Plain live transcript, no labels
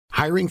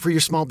Hiring for your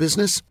small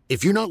business?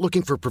 If you're not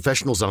looking for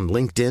professionals on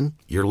LinkedIn,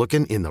 you're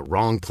looking in the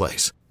wrong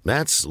place.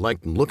 That's like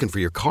looking for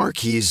your car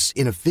keys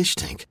in a fish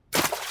tank.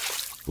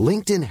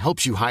 LinkedIn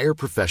helps you hire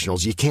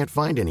professionals you can't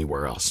find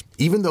anywhere else,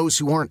 even those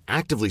who aren't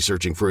actively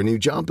searching for a new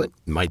job but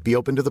might be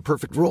open to the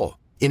perfect role.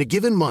 In a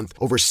given month,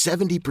 over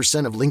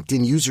 70% of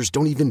LinkedIn users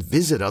don't even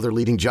visit other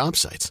leading job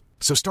sites.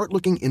 So start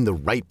looking in the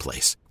right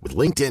place. With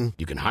LinkedIn,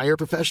 you can hire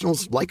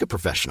professionals like a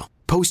professional.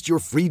 Post your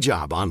free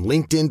job on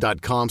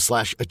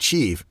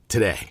linkedin.com/achieve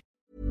today.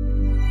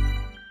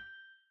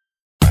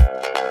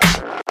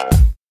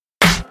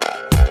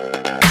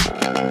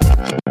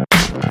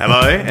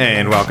 Hello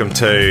and welcome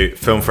to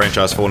Film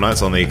Franchise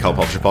Fortnights on the Cult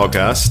Culture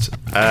Podcast.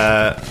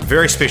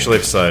 Very special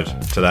episode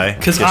today.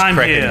 Because I'm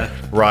here.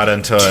 Right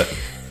into it.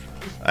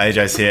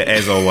 AJ's here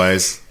as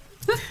always.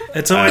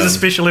 It's always a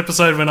special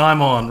episode when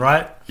I'm on,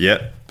 right?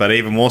 Yep, but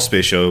even more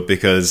special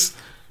because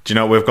do you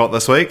know what we've got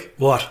this week?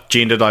 What?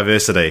 Gender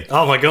diversity.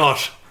 Oh my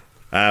gosh.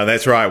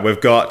 That's right.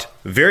 We've got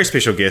very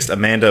special guest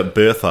Amanda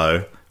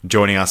Bertho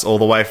joining us all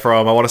the way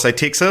from, I want to say,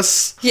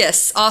 Texas?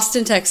 Yes,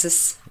 Austin,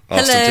 Texas.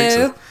 Austin, Hello.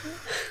 Texas.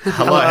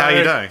 Hello, how are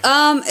you doing?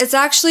 It's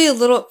actually a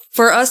little,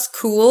 for us,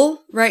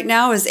 cool right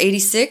now is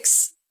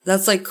 86.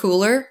 That's like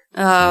cooler.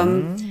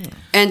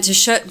 And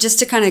just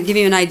to kind of give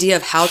you an idea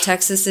of how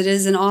Texas it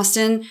is in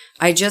Austin,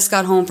 I just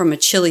got home from a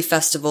chili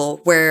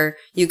festival where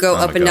you go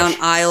up and down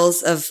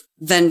aisles of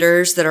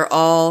vendors that are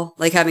all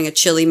like having a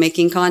chili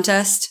making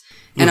contest.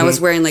 And I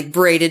was wearing like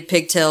braided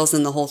pigtails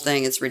and the whole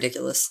thing. It's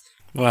ridiculous.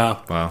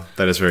 Wow. Wow,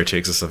 that is very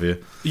Texas of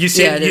you. You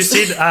said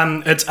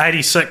it's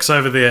 86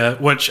 over there,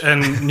 which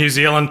in New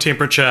Zealand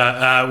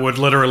temperature would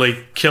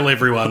literally kill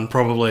everyone,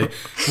 probably.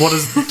 What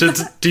is?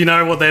 Do you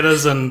know what that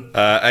is?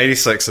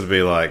 86 would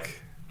be like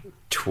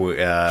mid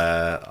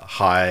to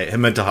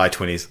high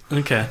 20s.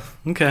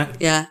 Okay.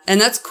 Yeah,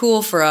 and that's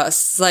cool for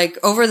us. Like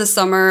over the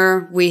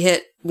summer, we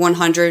hit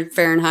 100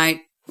 Fahrenheit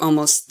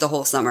almost the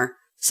whole summer,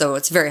 so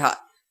it's very hot.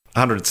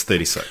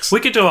 136.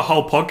 We could do a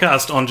whole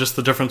podcast on just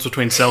the difference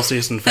between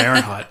Celsius and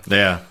Fahrenheit.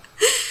 Yeah.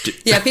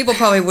 Yeah, people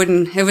probably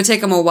wouldn't. It would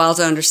take them a while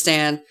to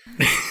understand.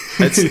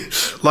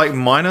 It's like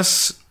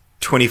minus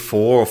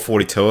 24 or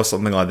 42 or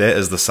something like that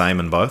is the same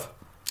in both.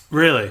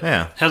 Really?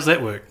 Yeah. How does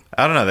that work?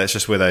 I don't know. That's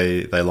just where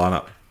they line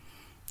up.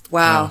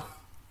 Wow.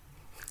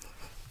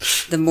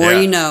 The more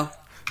you know.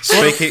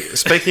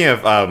 Speaking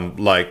of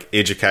like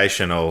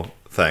educational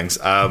things,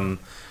 a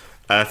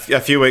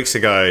few weeks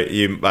ago,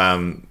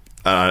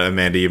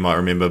 Amanda, you might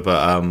remember,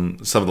 but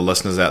some of the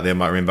listeners out there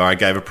might remember, I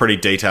gave a pretty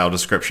detailed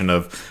description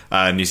of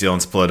New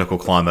Zealand's political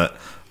climate.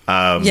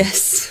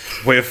 Yes.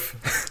 We've,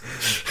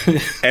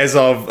 as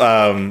of,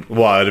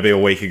 it'll be a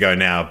week ago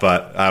now,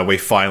 but we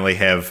finally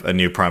have a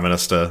new Prime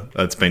Minister.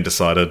 It's been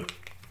decided.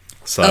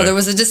 So, there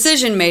was a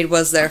decision made,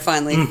 was there,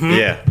 finally? Mm-hmm.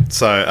 Yeah.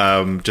 So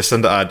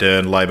Jacinda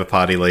Ardern, Labour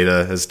Party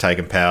leader, has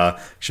taken power.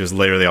 She was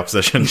leader of the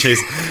opposition. She's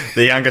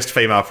the youngest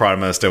female Prime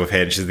Minister we've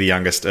had. She's the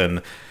youngest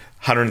in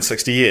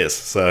 160 years.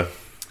 So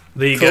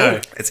there you go.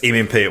 It's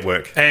MMP at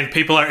work. And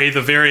people are either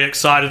very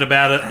excited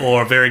about it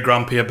or very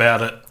grumpy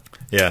about it.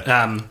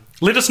 Yeah.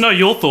 Let us know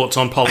your thoughts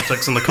on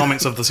politics in the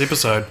comments of this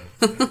episode.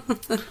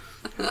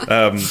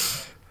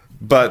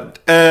 But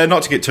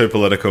not to get too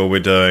political, we're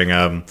doing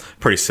a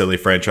pretty silly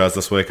franchise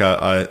this week,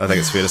 I think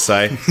it's fair to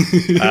say.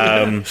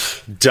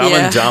 Dumb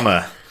and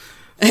Dumber.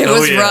 It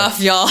was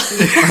rough, y'all.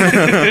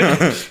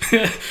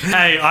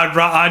 Hey,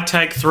 I'd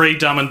take 3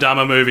 Dumb and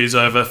Dumber movies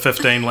over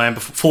 14 Land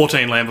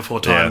Before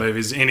Time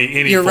movies.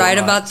 Any You're right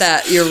about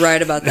that. You're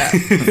right about that.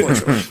 For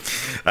sure.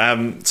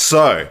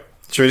 So,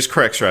 should we just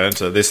crack straight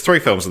into it? There's 3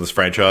 films in this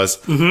franchise.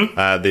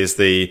 Mm-hmm. There's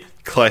the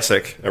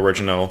classic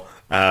original,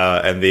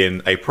 and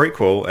then a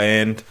prequel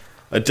and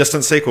a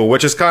distant sequel,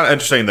 which is kind of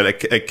interesting that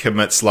it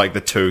commits like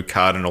the 2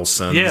 cardinal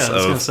sins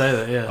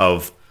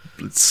of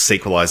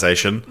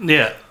sequelization.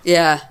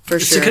 Yeah, for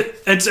sure.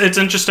 It's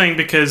interesting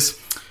because,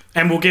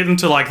 and we'll get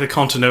into like the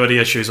continuity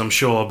issues, I'm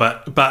sure,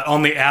 but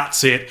on the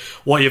outset,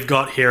 what you've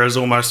got here is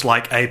almost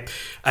like a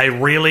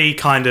really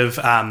kind of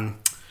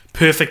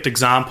perfect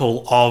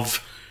example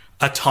of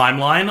a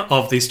timeline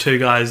of these 2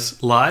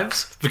 guys'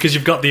 lives, because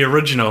you've got the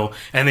original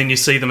and then you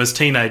see them as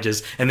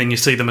teenagers and then you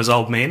see them as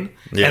old men.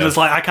 And it's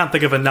like, I can't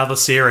think of another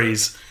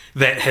series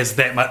that has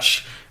that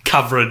much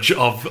coverage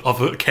of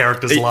a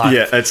character's life.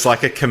 Yeah, it's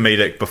like a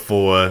comedic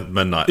before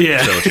midnight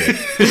trilogy.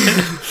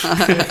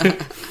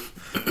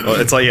 Well,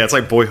 it's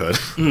like Boyhood.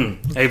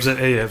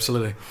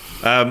 Absolutely.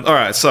 All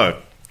right, so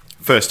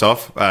first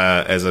off,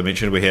 as I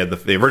mentioned, we had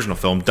the original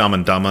film Dumb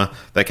and Dumber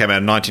that came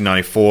out in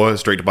 1994. It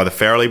was directed by the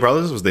Farrelly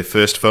brothers. It was their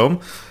first film,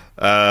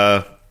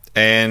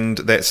 and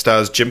that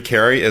stars Jim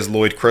Carrey as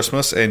Lloyd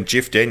Christmas and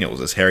Jeff Daniels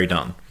as Harry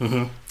Dunn.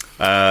 Mm-hmm.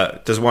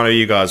 Does one of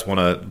you guys want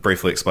to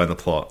briefly explain the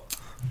plot?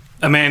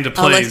 Amanda,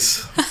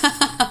 please. No.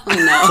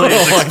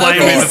 Please explain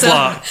me the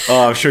plot.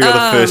 Oh, I'm sure you're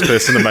the first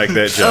person to make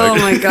that joke. Oh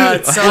my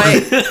god!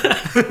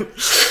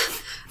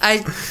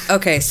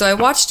 So I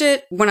watched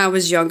it when I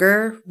was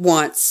younger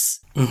once,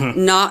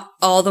 not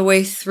all the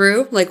way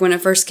through, like when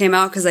it first came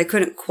out, because I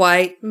couldn't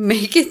quite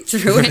make it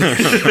through it.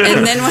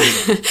 And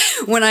then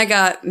when I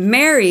got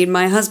married,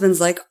 my husband's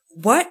like,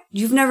 what?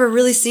 You've never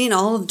really seen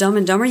all of Dumb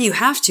and Dumber? You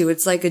have to.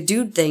 It's like a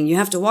dude thing. You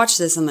have to watch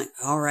this. I'm like,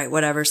 all right,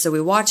 whatever. So we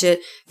watch it.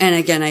 And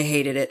again, I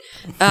hated it.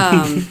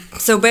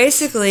 So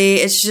basically,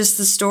 it's just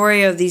the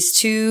story of these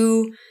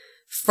two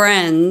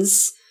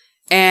friends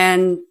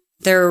and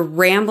their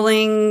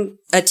rambling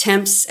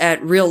attempts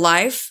at real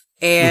life.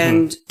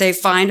 And they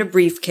find a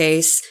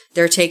briefcase.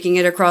 They're taking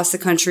it across the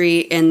country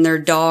in their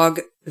dog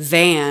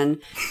van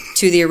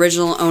to the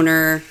original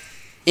owner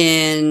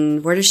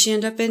in, where does she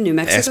end up in? New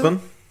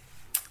Mexico?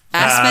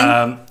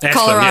 Aspen,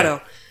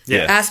 Colorado.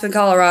 Yeah. Aspen,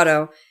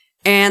 Colorado.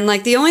 And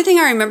like the only thing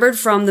I remembered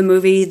from the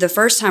movie the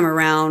first time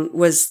around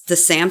was the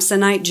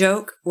Samsonite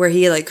joke where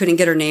he like couldn't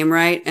get her name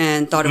right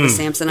and thought it was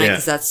Samsonite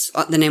because that's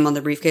the name on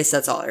the briefcase.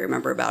 That's all I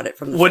remember about it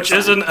from the Which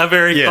first isn't a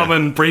very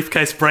common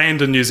briefcase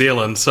brand in New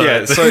Zealand. So, I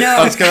was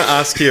going to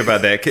ask you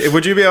about that.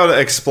 Would you be able to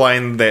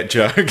explain that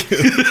joke?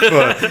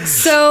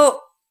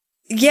 So,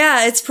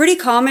 yeah, it's pretty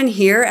common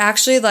here.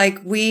 Actually, like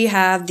we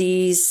have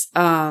these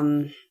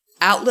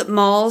outlet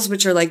malls,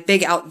 which are like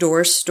big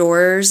outdoor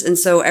stores. And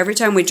so every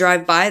time we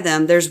drive by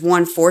them, there's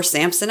one for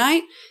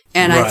Samsonite.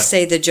 And I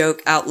say the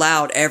joke out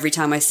loud every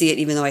time I see it,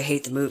 even though I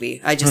hate the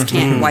movie. I just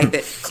can't wipe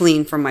it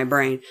clean from my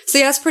brain. So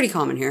yeah, it's pretty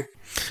common here.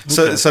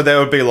 So that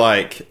would be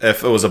like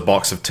if it was a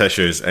box of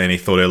tissues and he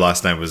thought her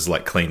last name was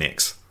like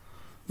Kleenex.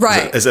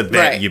 Right. Is it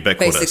that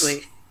ubiquitous?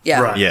 Basically.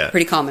 Yeah. Right. Yeah.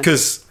 Pretty common.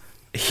 Because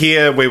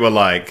here we were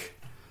like,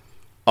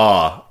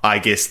 oh, I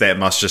guess that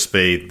must just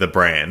be the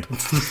brand.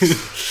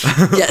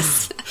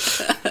 Yes.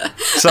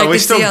 So I we can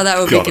still see how that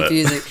would be got it.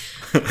 confusing.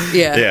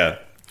 Yeah.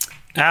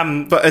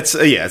 Yeah. But it's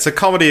a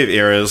comedy of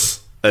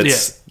errors.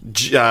 It's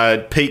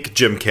peak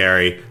Jim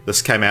Carrey.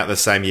 This came out the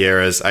same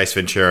year as Ace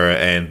Ventura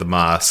and The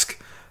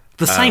Mask.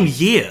 The same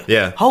year?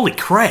 Yeah. Holy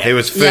crap. He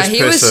was first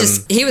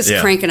person. He was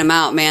cranking them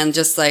out, man,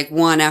 just like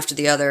one after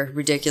the other.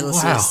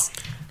 Ridiculousness.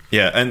 Wow.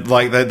 Yeah, and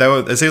like they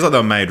were, it seems like they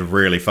were made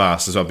really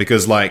fast as well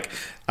because like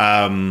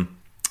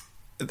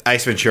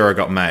Ace Ventura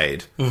got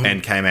made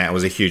and came out,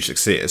 was a huge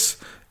success.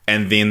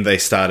 And then they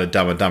started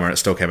Dumb and Dumber and it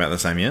still came out the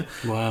same year.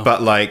 Wow.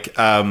 But like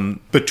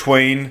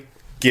between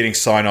getting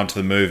signed onto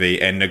the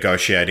movie and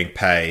negotiating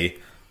pay,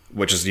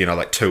 which is,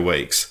 like 2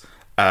 weeks,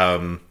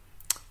 Ace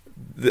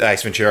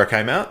Ventura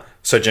came out.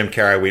 So Jim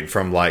Carrey went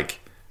from like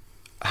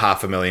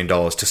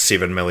 $500,000 to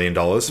 $7 million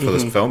for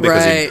this film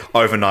because he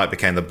overnight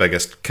became the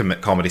biggest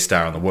comedy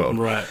star in the world.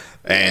 Right.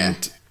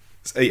 And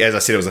as I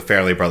said, it was the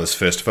Farrelly Brothers'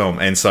 first film.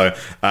 And so,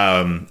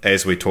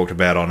 as we talked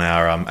about on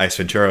our Ace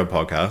Ventura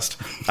podcast,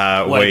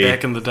 way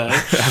back in the day,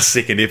 our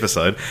second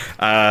episode,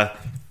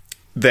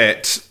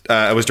 that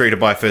it was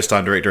directed by a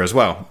first-time director as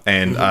well.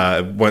 And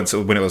when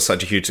it was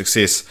such a huge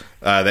success,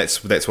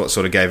 that's what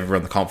sort of gave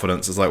everyone the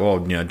confidence. It's like, well,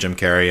 Jim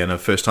Carrey and a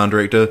first-time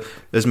director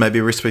is maybe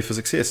a recipe for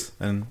success.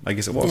 And I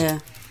guess it was. Yeah.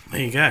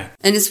 There you go.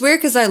 And it's weird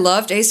because I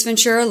loved Ace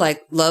Ventura,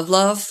 like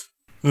love.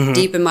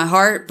 Deep in my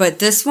heart, but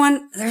this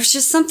one, there's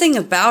just something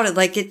about it.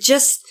 Like it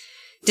just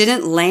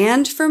didn't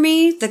land for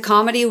me. The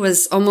comedy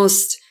was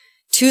almost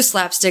too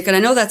slapstick, and I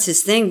know that's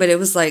his thing, but it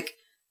was like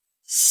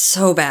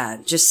so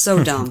bad, just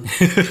so dumb.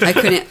 I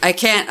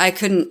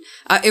couldn't.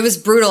 It was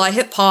brutal. I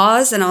hit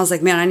pause and I was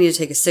like, man, I need to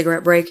take a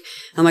cigarette break.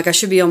 I'm like, I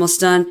should be almost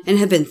done. And it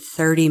had been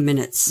 30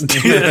 minutes.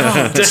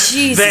 Oh,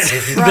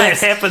 Jesus that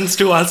happens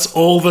to us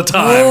all the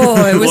time.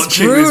 Oh, it was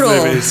brutal.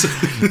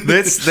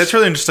 That's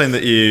really interesting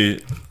that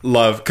you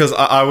love, because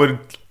I would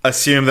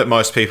assume that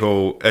most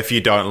people, if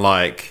you don't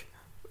like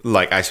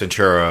Ace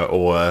Ventura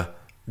or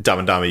Dumb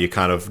and Dumber, you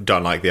kind of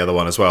don't like the other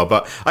one as well.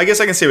 But I guess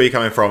I can see where you're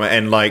coming from,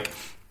 and like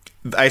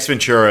Ace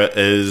Ventura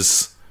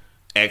is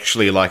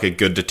actually like a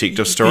good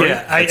detective story.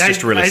 Yeah, it's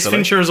just really Ace silly.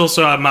 Ventura is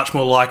also a much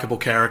more likable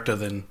character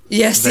than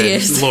he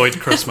is. Lloyd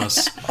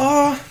Christmas.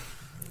 All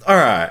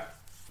right.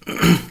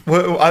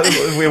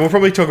 We'll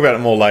probably talk about it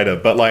more later,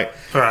 but like,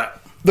 All right.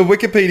 the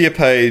Wikipedia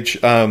page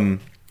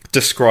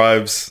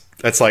describes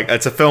it's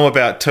a film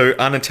about two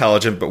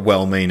unintelligent but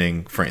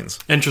well-meaning friends.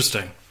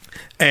 Interesting.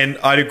 And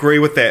I'd agree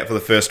with that for the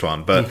first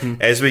one, but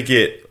as we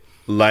get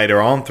later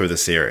on through the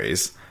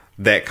series,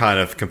 that kind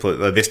of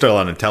completely, they're still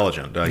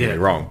unintelligent, don't get me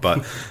wrong,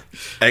 but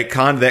that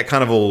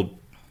kind of all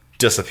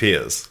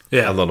disappears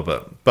a little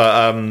bit.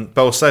 But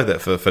we'll save that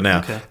for now.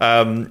 Okay.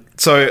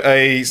 So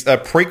a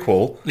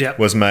prequel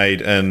was made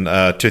in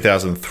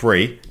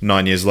 2003,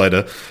 9 years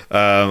later,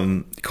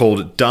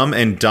 called Dumb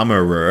and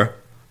Dumberer,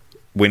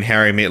 When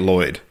Harry Met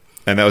Lloyd,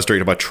 and that was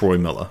directed by Troy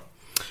Miller.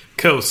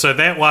 Cool. So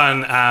that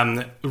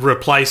one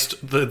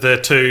replaced the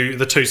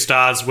two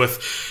stars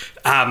with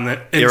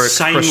Eric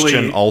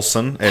Christian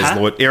Olsen as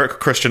Lloyd. Eric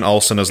Christian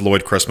Olsen as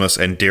Lloyd Christmas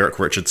and Derek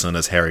Richardson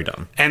as Harry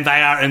Dunn. And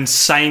they are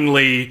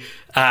insanely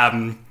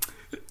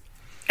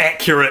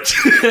accurate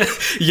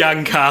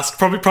young cast.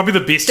 Probably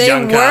the best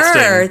young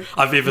casting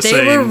I've ever seen.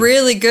 They were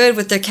really good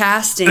with their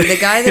casting. The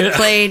guy that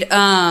played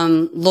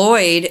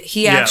Lloyd,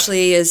 he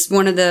actually is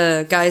one of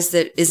the guys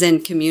that is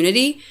in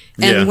Community.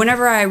 And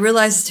whenever I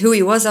realized who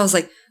he was, I was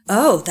like,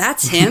 oh,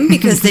 that's him,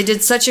 because they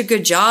did such a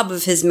good job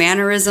of his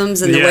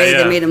mannerisms and the way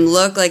they made him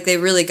look. Like, they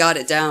really got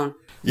it down.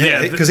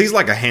 Yeah, because he's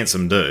like a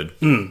handsome dude.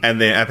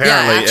 And then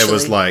apparently it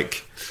was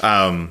like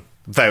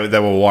they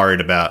were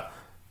worried about,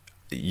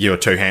 you're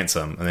too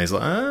handsome. And he's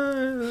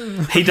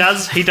like, He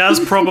does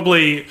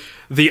probably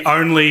the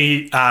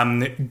only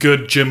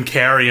good Jim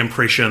Carrey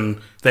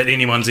impression that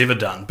anyone's ever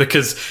done,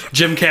 because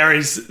Jim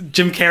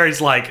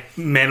Carrey's like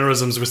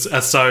mannerisms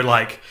are so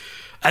like,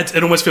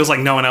 it almost feels like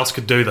no one else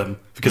could do them,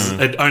 because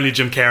only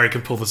Jim Carrey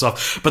could pull this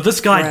off. But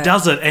this guy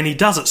does it, and he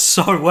does it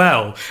so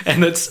well.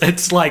 And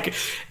it's like,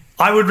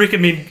 I would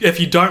recommend, if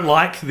you don't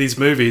like these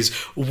movies,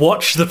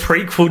 watch the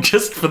prequel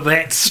just for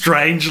that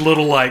strange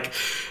little, like,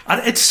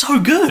 it's so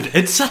good.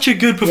 It's such a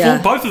good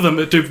performance. Yeah. Both of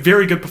them do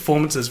very good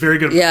performances, very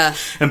good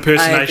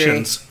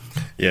impersonations.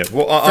 yeah.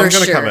 Well, I'm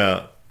going to come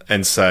out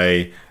and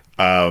say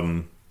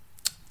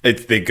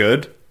they're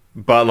good,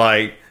 but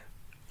like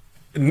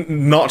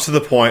not to the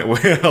point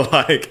where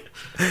like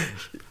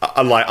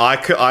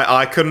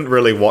I couldn't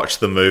really watch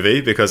the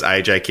movie because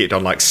AJ kept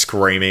on like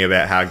screaming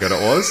about how good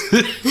it was.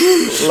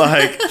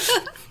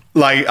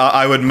 like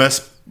I would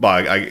miss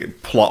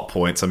plot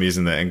points. I'm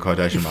using that in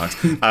quotation marks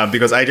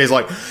because AJ's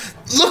like,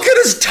 look at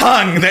his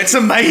tongue. That's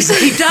amazing.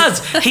 He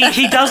does.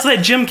 He does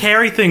that Jim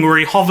Carrey thing where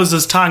he hovers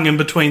his tongue in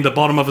between the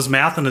bottom of his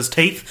mouth and his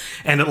teeth,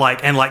 and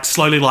it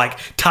slowly like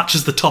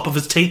touches the top of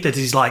his teeth as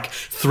he's like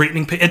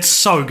threatening people. It's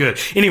so good.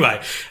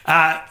 Anyway,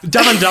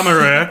 Dumb and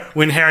Dumberer,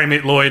 When Harry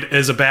Met Lloyd,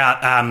 is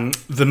about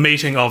the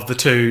meeting of the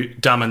two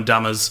Dumb and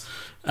Dummers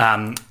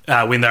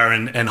when they're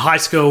in high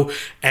school,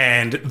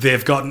 and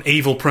they've got an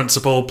evil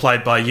principal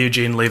played by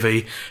Eugene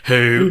Levy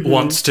who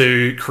wants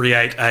to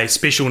create a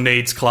special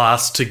needs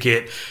class to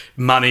get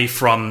money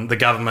from the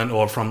government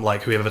or from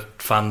like whoever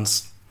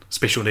funds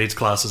special needs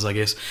classes, I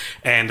guess.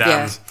 And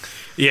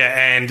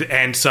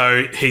and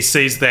so he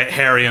sees that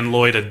Harry and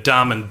Lloyd are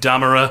dumb and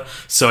dumberer,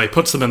 so he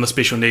puts them in the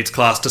special needs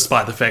class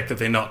despite the fact that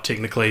they're not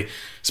technically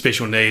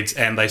special needs,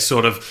 and they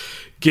sort of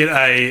get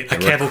a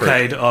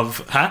cavalcade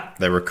of...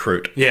 They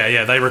recruit.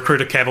 Yeah, they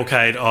recruit a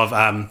cavalcade of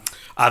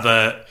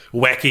other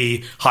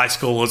wacky high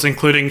schoolers,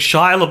 including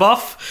Shia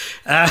LaBeouf,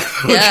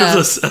 which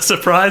was a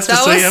surprise to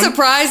see him. That was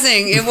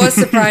surprising. It was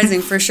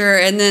surprising for sure.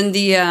 And then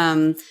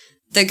the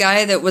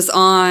guy that was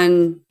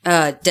on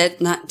not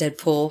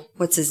Deadpool,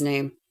 what's his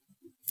name?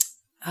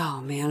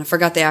 Oh man, I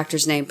forgot the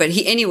actor's name. But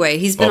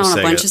he's been Bob on a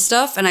Saget. bunch of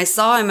stuff, and I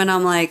saw him, and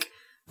I'm like,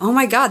 oh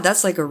my god,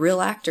 that's like a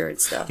real actor and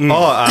stuff. The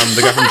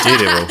guy from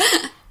Daredevil.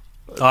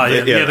 Oh,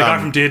 yeah, the guy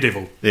from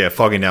Daredevil. Yeah,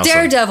 Foggy Nelson.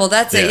 Daredevil,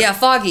 that's it. Yeah,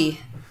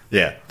 Foggy.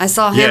 Yeah. I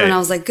saw him and I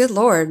was like, good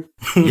lord.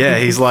 Yeah,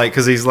 he's like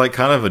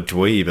kind of a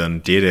dweeb in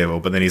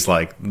Daredevil, but then he's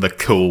like the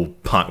cool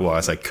punk. Well,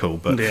 I say cool,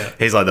 but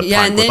he's like the punk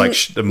and with then like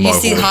the you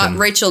see mohawk hot and-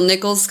 Rachel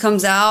Nichols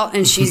comes out,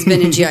 and she's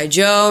been in G.I.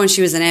 Joe, and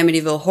she was in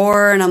Amityville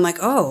Horror, and I'm like,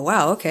 oh,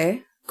 wow,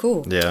 okay,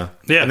 cool. Yeah.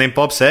 Yeah. And then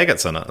Bob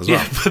Saget's in it as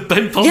well. Yeah,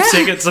 but Bob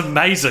Saget's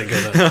amazing in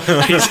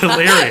it. He's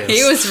hilarious.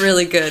 He was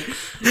really good.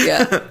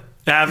 Yeah.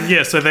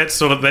 So that's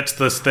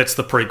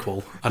the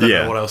prequel. I don't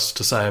know what else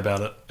to say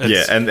about it.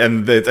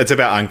 And it's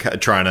about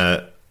trying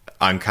to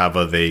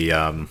uncover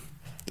the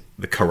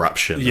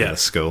corruption in the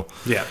school.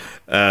 Yeah.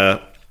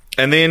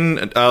 And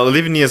then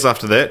 11 years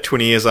after that,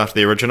 20 years after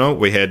the original,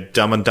 we had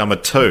Dumb and Dumber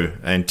 2,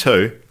 and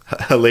 2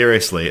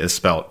 hilariously is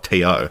spelled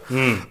T-O.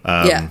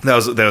 That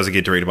was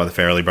again directed by the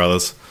Farrelly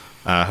brothers,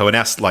 who are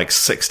now like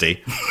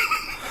 60.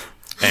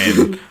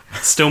 And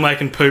still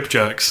making poop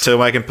jokes.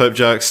 Still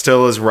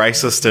as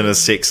racist and as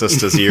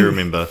sexist as you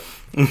remember.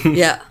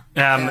 Yeah.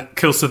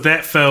 Cool. So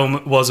that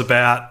film was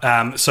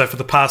about. So for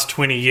the past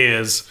 20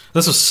 years,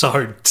 this was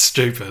so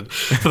stupid.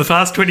 For the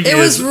past 20 years, it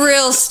was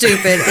real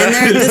stupid.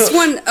 And this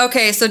one,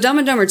 okay. So Dumb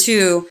and Dumber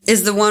 2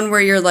 is the one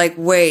where you're like,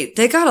 wait,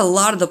 they got a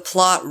lot of the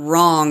plot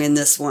wrong in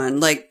this one.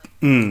 Like,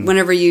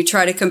 whenever you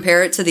try to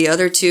compare it to the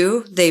other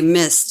two, they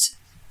missed.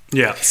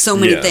 So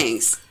many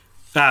things.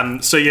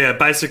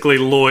 Basically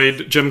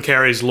Jim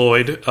Carrey's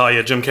Lloyd. Oh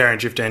yeah, Jim Carrey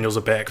and Jeff Daniels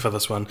are back for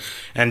this one,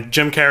 and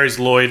Jim Carrey's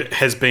Lloyd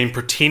has been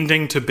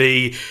pretending to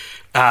be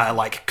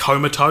like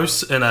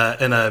comatose in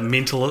a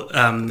mental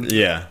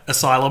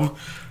asylum.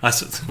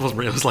 It wasn't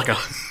really, it was like a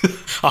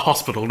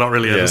hospital, not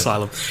really an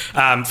asylum.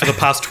 For the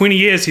past 20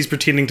 years, he's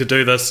pretending to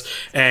do this,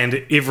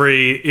 and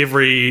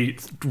every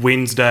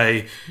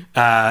Wednesday,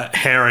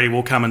 Harry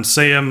will come and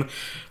see him,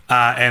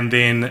 and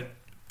then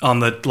on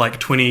the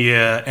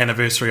 20-year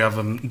anniversary of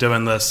him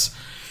doing this,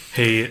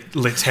 he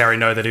lets Harry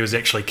know that he was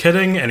actually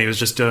kidding and he was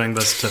just doing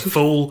this to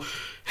fool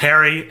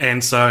Harry,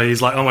 and so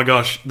he's like, oh my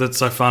gosh, that's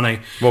so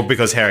funny. Well,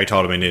 because Harry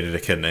told him he needed a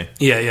kidney.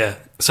 Yeah.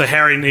 So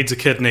Harry needs a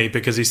kidney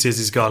because he says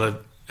he's got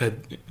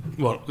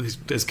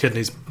his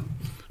kidney's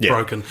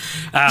broken.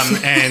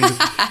 And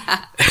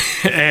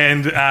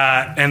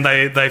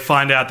they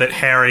find out that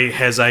Harry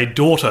has a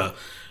daughter.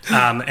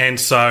 And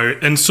so,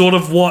 in sort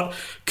of what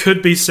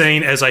could be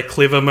seen as a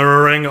clever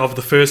mirroring of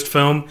the first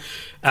film,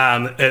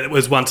 it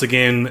was once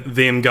again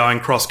them going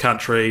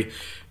cross-country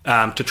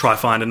to try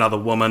find another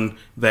woman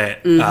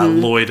that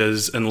Lloyd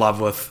is in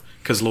love with,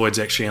 because Lloyd's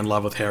actually in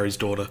love with Harry's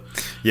daughter.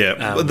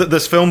 Yeah,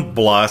 this film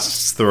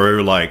blasts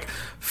through like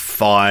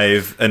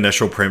 5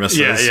 initial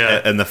premises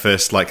in the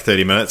first like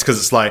 30 minutes, because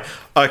it's like,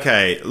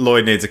 okay,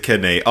 Lloyd needs a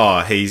kidney.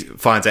 Oh, he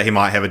finds out he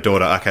might have a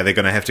daughter. Okay, they're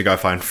going to have to go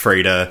find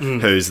Frida,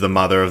 who's the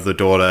mother of the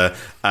daughter.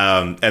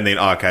 And then,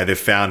 okay, they've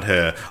found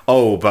her.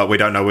 Oh, but we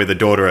don't know where the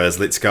daughter is.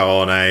 Let's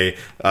go on a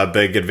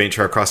big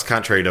adventure across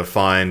country to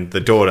find the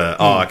daughter.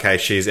 Oh, okay,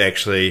 she's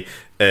actually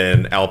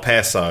in El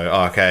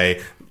Paso.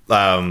 Okay,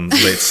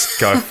 let's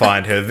go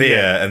find her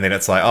there. And then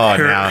it's like, oh,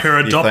 now her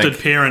adopted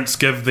parents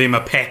give them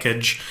a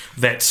package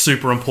that's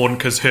super important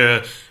because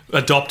her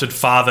adopted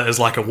father is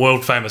like a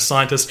world famous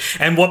scientist.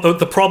 And what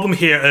the problem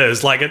here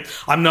is, like,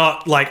 I'm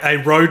not like a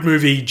road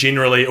movie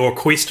generally, or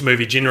quest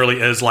movie generally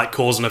is like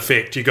cause and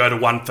effect. You go to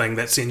one thing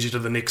that sends you to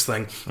the next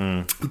thing.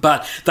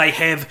 But they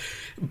have,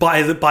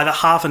 by the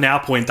half an hour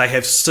point, they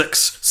have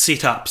 6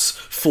 setups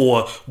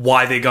for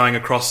why they're going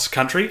across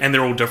country, and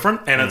they're all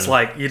different. And it's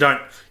like,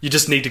 you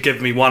just need to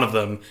give me one of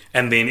them,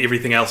 and then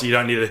everything else, you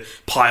don't need to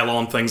pile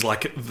on things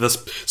like this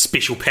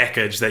special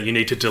package that you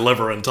need to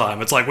deliver in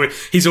time. It's like,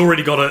 he's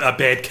already got a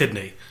bad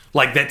kidney.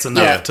 Like, that's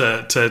enough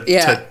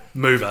to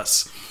move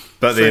us.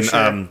 But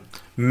then,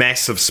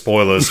 massive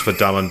spoilers for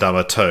Dumb and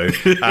Dumber 2.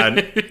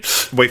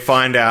 We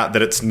find out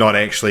that it's not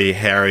actually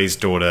Harry's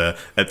daughter,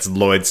 it's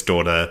Lloyd's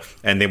daughter,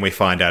 and then we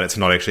find out it's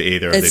not actually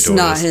either of their daughters. It's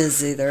not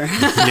his either.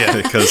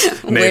 Yeah,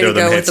 because neither of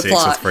them had sex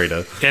with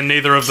Frida. And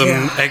neither of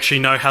them actually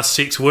know how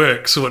sex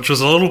works, which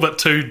was a little bit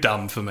too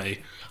dumb for me.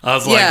 I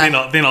was like,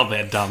 they're not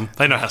that dumb.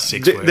 They know how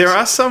sex works. There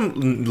are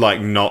some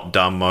like not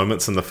dumb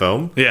moments in the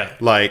film. Yeah,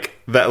 like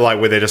that, like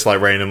where they're just like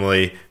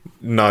randomly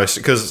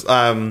because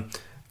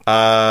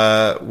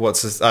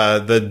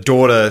the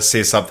daughter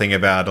says something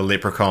about a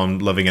leprechaun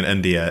living in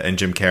India, and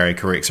Jim Carrey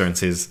corrects her and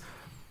says,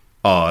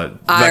 "Oh,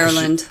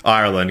 Ireland."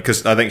 Ireland,"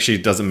 because I think she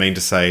doesn't mean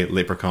to say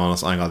leprechaun or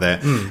something like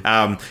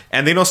that.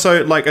 And then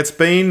also, like, it's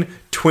been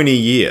 20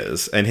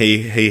 years, and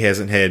he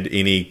hasn't had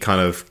any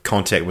kind of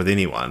contact with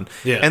anyone.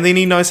 Yeah, and then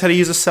he knows how to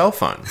use a cell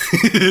phone.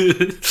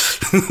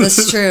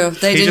 That's true.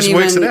 He just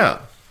works it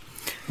out.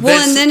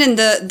 Well, and then in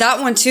that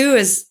one too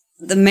is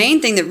the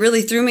main thing that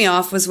really threw me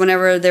off was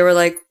whenever they were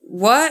like,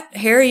 "What,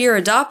 Harry, you're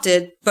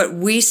adopted," but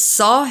we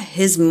saw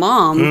his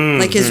mom,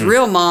 like his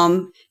real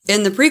mom,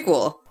 in the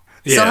prequel.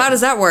 Yeah. So how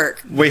does that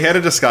work? We had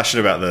a discussion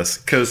about this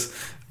because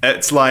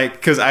it's like,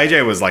 because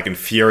AJ was like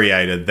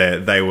infuriated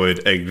that they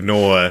would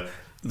ignore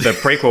the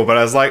prequel, but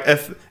I was like,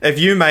 if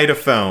you made a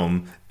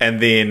film and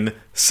then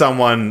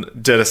someone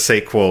did a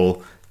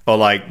sequel, or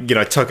like, you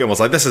know, took it and was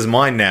like, this is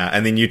mine now,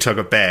 and then you took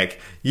it back,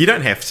 you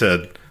don't have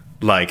to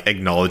like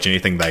acknowledge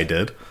anything they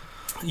did.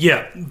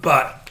 Yeah,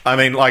 but I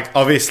mean, like,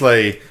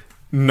 obviously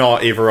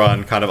not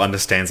everyone kind of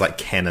understands like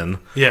canon.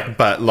 Yeah,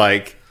 but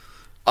like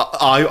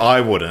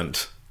I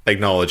wouldn't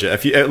acknowledge it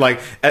if you like.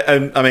 I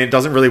mean, it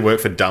doesn't really work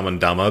for Dumb and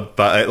Dumber,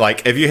 but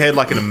like if you had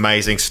like an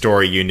amazing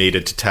story you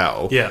needed to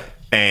tell,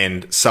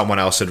 and someone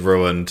else had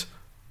ruined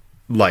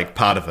like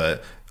part of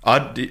it,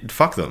 I'd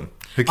fuck them.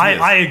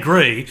 I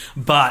agree,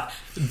 but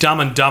Dumb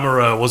and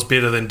Dumberer was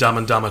better than Dumb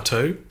and Dumber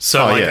 2.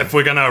 So if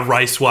we're going to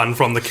erase one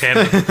from the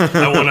canon,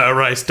 I want to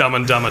erase Dumb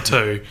and Dumber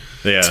 2.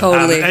 Yeah,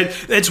 totally.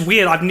 It's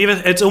weird.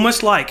 It's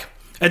almost like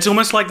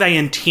they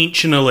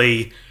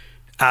intentionally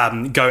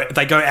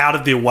go out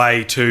of their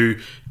way to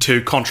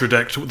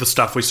contradict the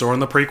stuff we saw in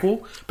the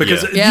prequel,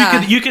 because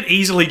you could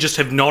easily just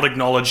have not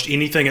acknowledged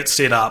anything it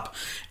set up,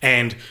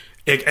 and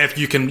if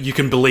you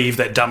can believe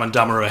that Dumb and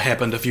Dumberer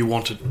happened if you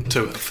wanted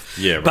to have.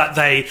 Yeah, right. But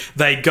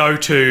they go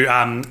to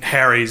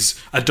Harry's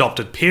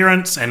adopted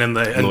parents, and in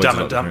Dumb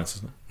and Dumber.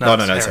 No,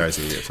 it's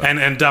Harry's. Yeah, and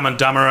in Dumb and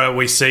Dumberer,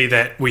 we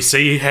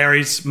see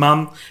Harry's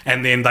mum,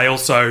 and then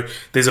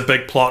there's a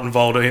big plot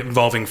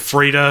involving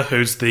Frida,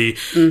 who's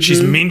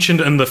she's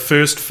mentioned in the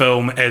first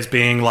film as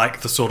being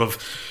like the sort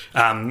of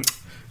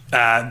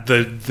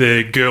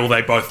the girl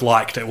they both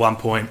liked at one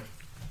point.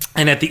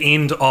 And at the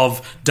end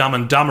of Dumb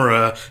and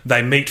Dumberer,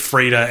 they meet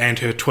Frida and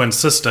her twin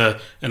sister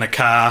in a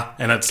car,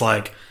 and it's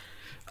like,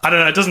 I don't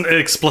know,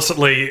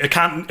 it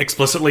can't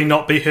explicitly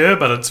not be her,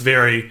 but it's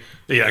very,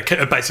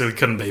 it basically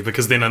couldn't be,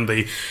 because then in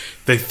the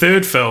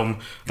third film,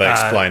 they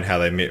explain how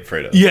they met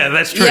Frida. Yeah,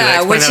 that's true.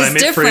 Yeah, which is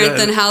different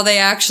than how they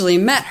actually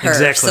met her.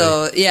 Exactly.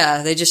 So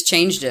yeah, they just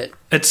changed it.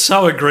 It's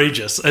so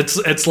egregious.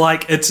 It's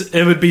like it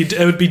would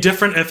be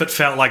different if it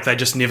felt like they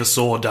just never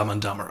saw Dumb and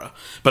Dumberer,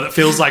 but it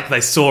feels like they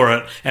saw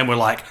it and were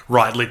like,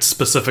 right, let's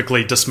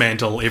specifically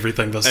dismantle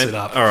everything that's set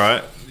up. All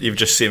right, you've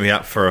just set me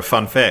up for a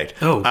fun fact.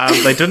 Oh,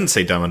 they didn't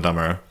see Dumb and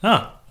Dumberer.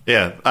 Oh,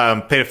 yeah.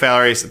 Peter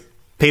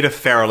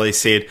Farrelly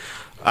said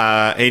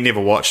he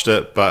never watched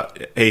it,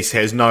 but he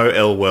has no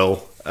ill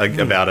will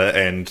about it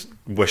and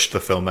wished the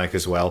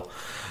filmmakers well.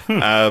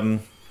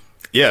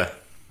 Yeah.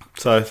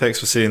 So thanks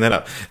for setting that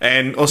up.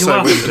 And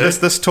also,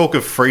 this talk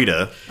of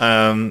Frida,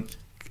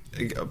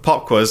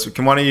 pop quiz,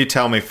 can one of you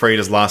tell me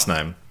Frida's last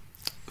name?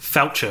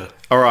 Felcher.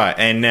 All right,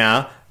 and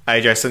now,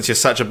 AJ, since you're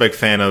such a big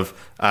fan of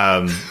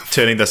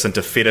turning this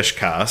into fetish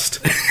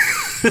cast,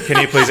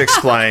 can you please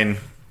explain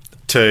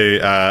to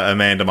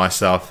Amanda,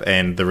 myself,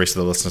 and the rest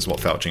of the listeners what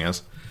felching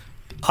is?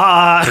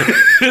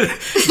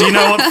 Do you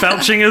know what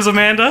felching is,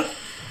 Amanda?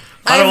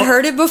 I've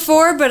heard it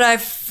before, but I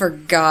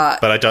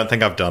forgot. But I don't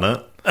think I've done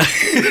it.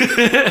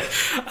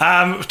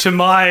 To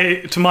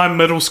my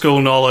middle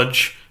school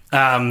knowledge,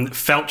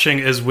 felching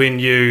is when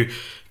you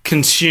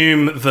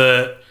consume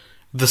the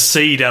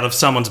seed out of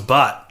someone's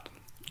butt.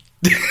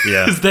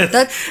 Yeah.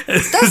 That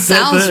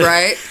sounds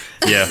right.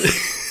 Yeah.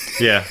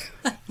 Yeah.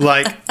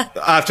 Like,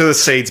 after the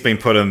seed's been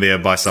put in there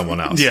by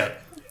someone else. Yeah.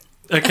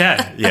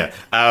 Okay. Yeah.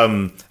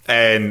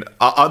 And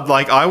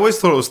I always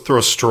thought it was through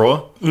a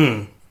straw.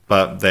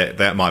 But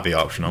that might be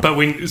optional. But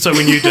when you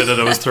did it,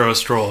 it was through a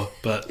straw.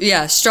 But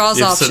Yeah, straw's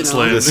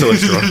optional. It's still a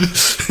straw.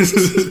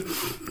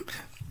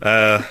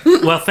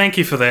 well, thank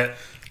you for that.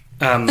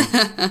 Well,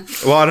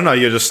 I don't know.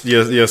 You're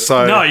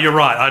so... No, you're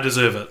right. I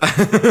deserve it.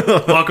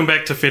 Welcome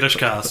back to Fetish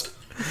Cast.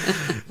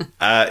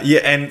 Yeah,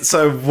 and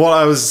so what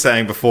I was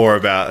saying before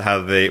about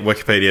how the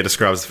Wikipedia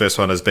describes the first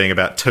one as being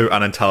about two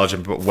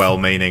unintelligent but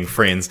well-meaning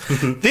friends,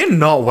 they're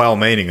not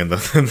well-meaning in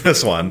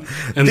this one.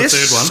 In the they're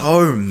third one?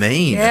 so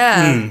mean.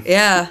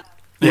 Yeah.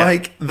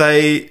 Like,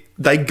 they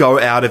go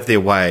out of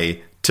their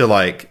way to,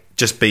 like,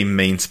 just be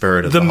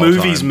mean-spirited The whole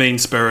movie's time.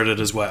 mean-spirited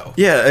as well.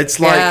 Yeah, it's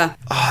like... Yeah.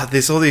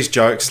 there's all these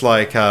jokes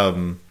like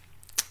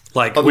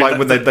Like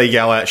when they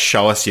yell out,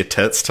 "Show us your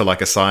tits" to,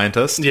 like, a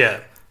scientist.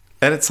 Yeah.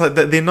 And it's like,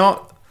 they're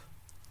not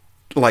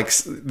like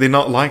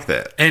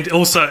that. And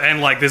also,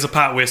 like, there's a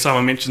part where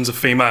someone mentions a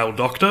female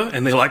doctor,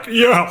 and they're like,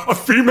 "Yeah, a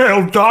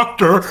female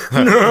doctor."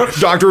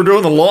 Doctor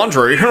doing the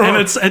laundry. And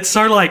it's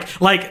so like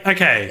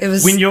okay, It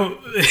was- when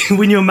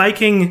you're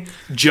making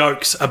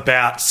jokes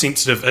about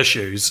sensitive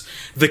issues,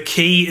 the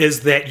key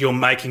is that you're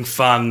making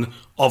fun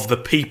of the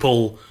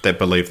people that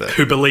believe that.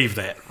 who believe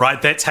that,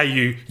 right? That's how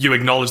you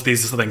acknowledge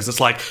these things. It's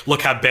like,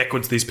 look how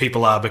backwards these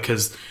people are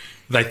because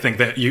they think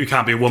that you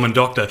can't be a woman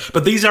doctor.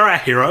 But these are our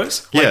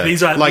heroes. Like, Yeah,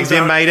 these are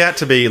they're made out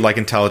to be like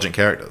intelligent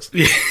characters.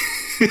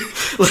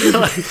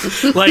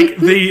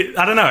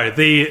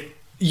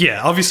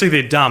 Obviously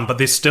they're dumb, but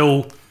you're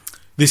still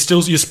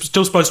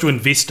supposed to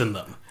invest in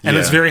them. And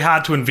it's Yeah. very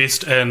hard to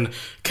invest in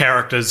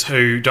characters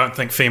who don't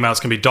think females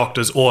can be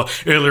doctors. Or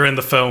earlier in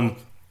the film,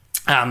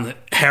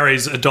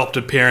 Harry's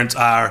adopted parents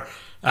are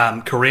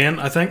Korean,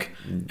 I think,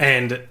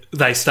 and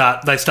they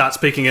start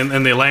speaking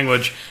in their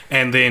language,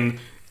 and then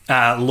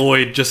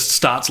Lloyd just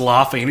starts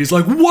laughing, and he's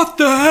like, "What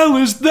the hell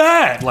is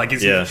that?" Like,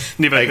 he's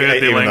never heard their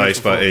even language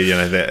though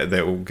before. that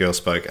little girl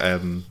spoke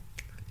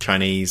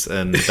Chinese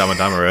and Dumb and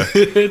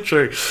Dumberer.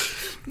 True.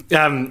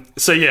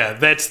 So yeah,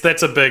 that's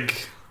a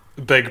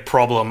big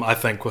problem, I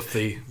think, with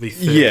the third.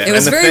 Yeah, It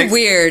was and the very fact-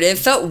 weird. It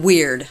felt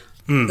weird.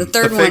 The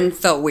third one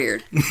felt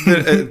weird.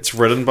 It's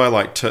written by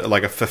like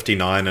a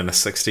 59 and a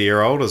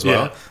 60-year-old as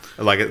well.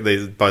 Like,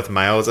 they're both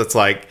males. It's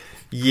like,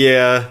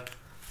 yeah,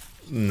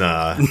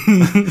 nah.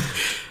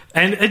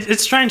 And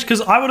it's strange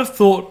because I would have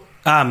thought,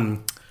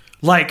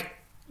 like,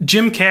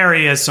 Jim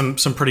Carrey has some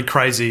pretty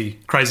crazy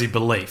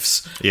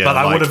beliefs. Yeah, but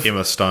I like would have,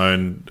 Emma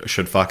Stone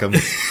should fuck him.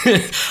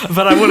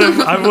 but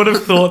I would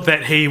have thought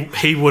that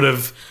he would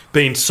have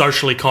been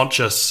socially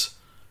conscious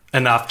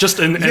enough, just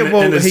in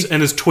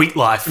his tweet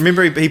life.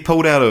 Remember, he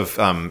pulled out of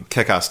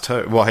Kick-Ass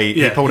 2. Well, he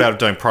Yeah. pulled out of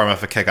doing promo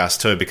for Kick-Ass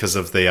 2 because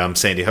of the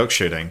Sandy Hook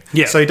shooting.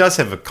 Yeah. So he does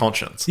have a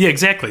conscience. Yeah,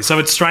 exactly. So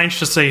it's strange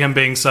to see him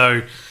being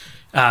so,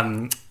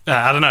 I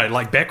don't know,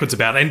 like, backwards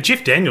about it. And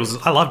Jeff Daniels,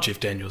 I love Jeff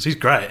Daniels. He's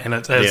great. And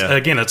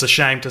again, it's a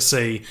shame to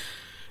see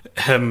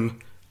him,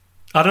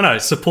 I don't know,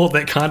 support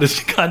that kind of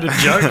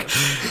joke.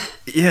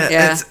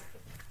 Yeah.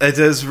 It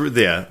is.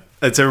 Yeah,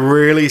 it's a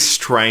really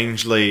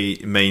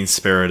strangely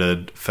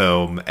mean-spirited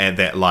film, and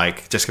that,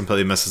 like, just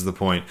completely misses the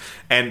point.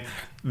 And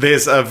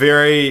there's a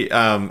very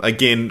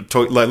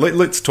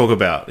let's talk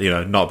about,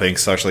 not being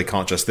socially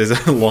conscious. There's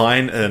a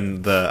line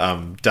in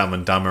the Dumb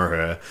and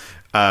Dumberer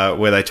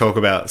where they talk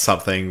about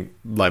something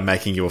like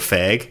making you a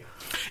fag.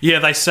 Yeah,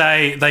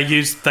 they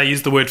use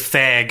the word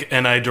fag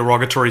in a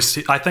derogatory.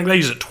 I think they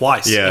use it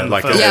twice. Yeah, in the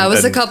like film. Yeah, it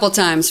was a couple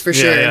times for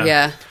sure.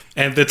 Yeah.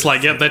 And it's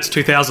like, yep, that's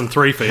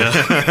 2003 for you.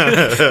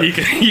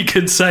 you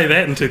could say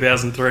that in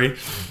 2003.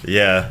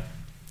 Yeah.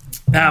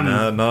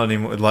 No, not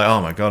anymore. Like, oh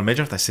my god,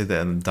 imagine if they said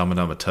that in Dumb and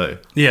Dumber 2.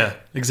 Yeah,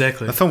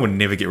 exactly. The film would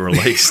never get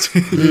released.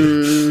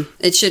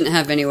 It shouldn't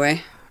have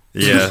anyway.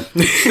 Yeah.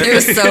 It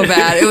was so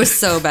bad. It was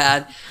so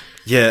bad.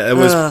 Yeah, it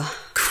was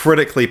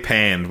critically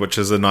panned, which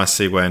is a nice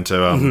segue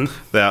into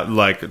that,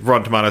 like,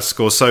 Rotten Tomatoes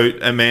score. So,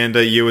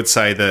 Amanda, you would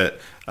say that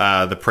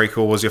the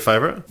prequel was your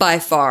favorite? By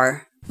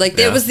far. Like,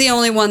 Yeah. that was the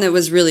only one that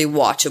was really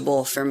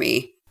watchable for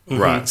me.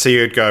 Right. So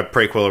you'd go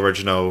prequel,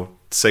 original,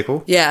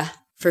 sequel? Yeah,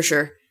 for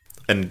sure.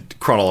 In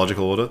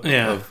chronological order?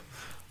 Yeah,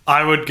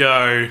 I would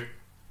go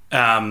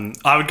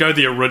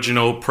the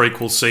original,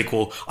 prequel,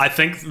 sequel. I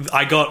think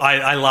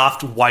I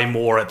laughed way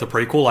more at the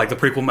prequel. Like, the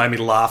prequel made me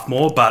laugh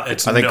more, but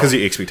it's I think because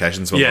your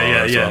expectations were lower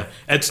as well.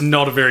 It's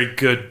not a very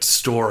good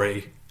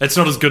story. It's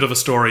not as good of a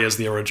story as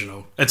the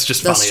original. It's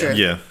just That's funnier.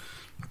 true. Yeah.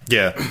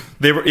 Yeah.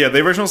 The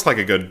original's like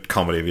a good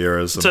comedy of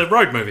errors. It's a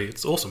road movie.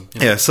 It's awesome.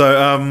 Yeah,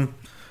 so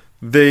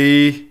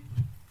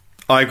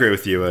I agree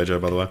with you, Joe,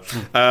 by the way.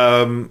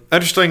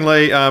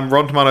 Interestingly,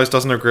 Rotten Tomatoes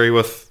doesn't agree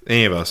with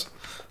any of us.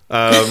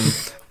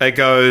 It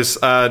goes,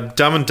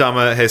 Dumb and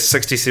Dumber has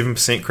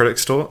 67% critic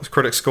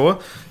score.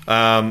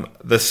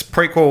 This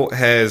prequel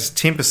has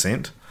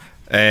 10%,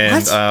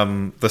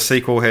 and the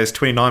sequel has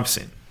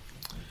 29%.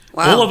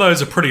 Wow. All of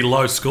those are pretty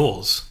low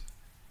scores,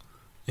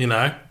 you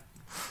know?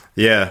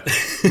 Yeah.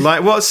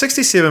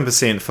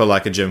 67% for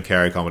like a Jim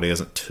Carrey comedy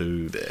isn't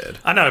too bad.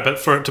 I know, but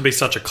for it to be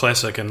such a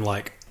classic and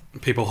like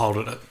people hold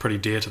it pretty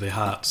dear to their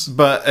hearts.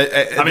 But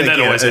I mean, that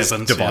always is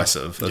happens.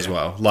 divisive as Yeah.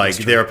 well. Like,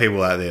 there are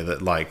people out there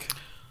that like,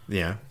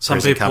 some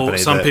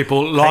present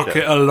people that like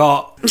hate it a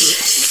lot.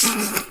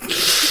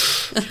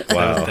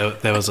 Wow.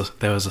 There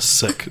was a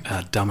sick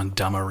Dumb and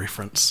Dumber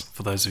reference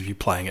for those of you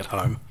playing at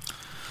home.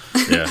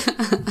 Yeah.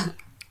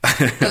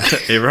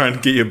 Everyone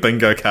get your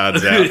bingo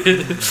cards out.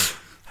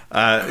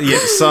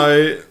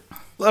 So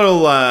little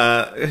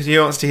he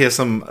wants to hear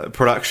some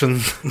production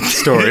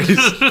stories.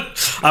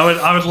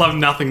 I would love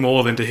nothing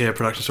more than to hear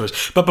production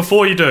stories. But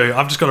before you do,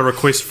 I've just got a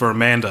request for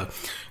Amanda.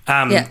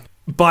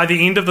 By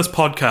the end of this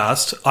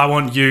podcast, I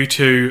want you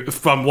to,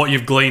 from what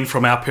you've gleaned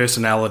from our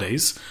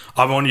personalities,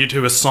 I want you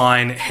to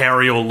assign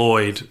Harry or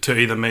Lloyd to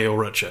either me or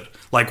Richard.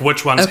 Like,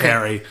 which one's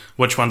Harry,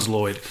 which one's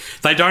Lloyd.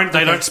 They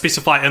don't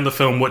specify in the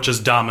film which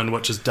is dumb and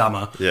which is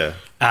dumber. Yeah.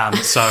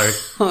 So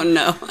Oh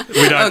no.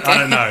 we don't. I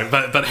don't know.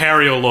 But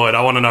Harry or Lloyd,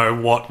 I want to know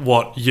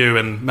what you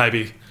and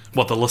maybe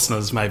what the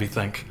listeners maybe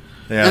think.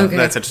 Yeah, Okay.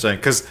 that's interesting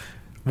because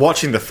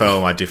watching the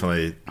film, I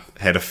definitely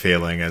had a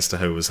feeling as to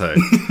who was who.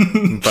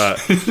 But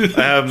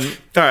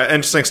all right,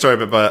 interesting story,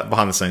 but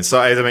behind the scenes.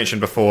 So as I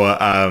mentioned before,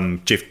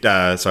 Jim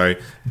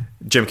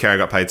Carrey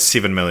got paid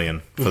 $7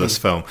 million for this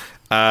film.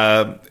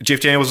 Jeff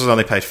Daniels was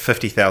only paid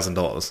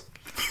 $50,000,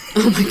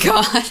 Oh my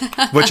god.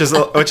 which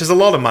is a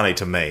lot of money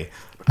to me.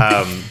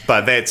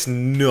 But that's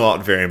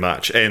not very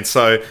much. And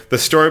so the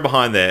story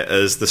behind that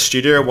is the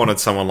studio wanted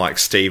someone like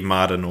Steve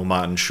Martin or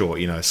Martin Short,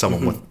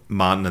 someone with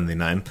Martin in their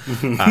name,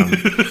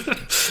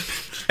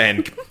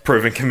 and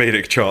proven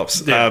comedic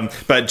chops. Yeah.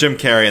 But Jim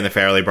Carrey and the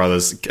Farrelly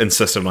brothers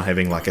insisted on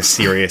having like a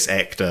serious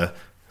actor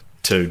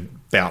to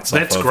bounce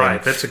That's off of. great.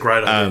 And, That's a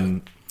great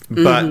idea.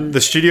 but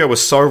the studio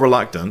was so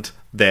reluctant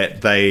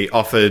that they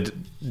offered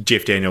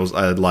Jeff Daniels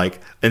a like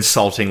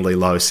insultingly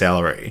low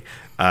salary,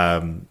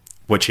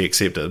 which he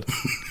accepted,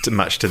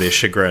 much to their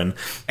chagrin.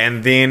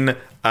 And then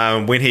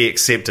when he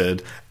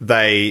accepted,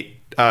 they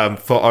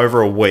for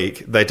over a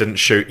week they didn't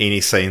shoot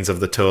any scenes of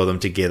the two of them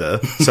together,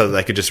 so that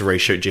they could just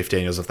reshoot Jeff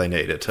Daniels if they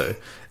needed to.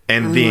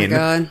 And Oh then my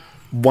god.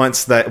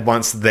 once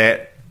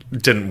that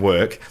didn't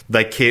work,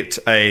 they kept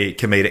a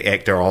comedic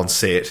actor on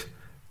set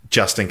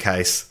just in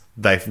case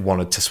they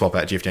wanted to swap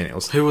out Jeff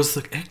Daniels. Who was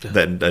the actor?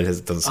 That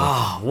doesn't.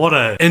 Oh, what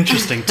an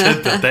interesting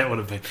tidbit that would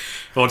have been.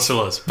 Well, it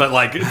still is. But,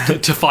 like,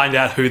 to find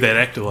out who that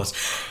actor was.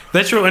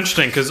 That's real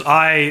interesting because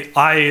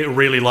I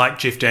really like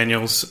Jeff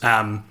Daniels.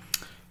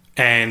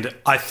 And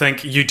I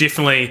think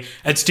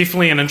it's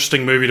definitely an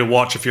interesting movie to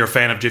watch if you're a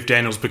fan of Jeff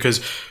Daniels,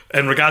 because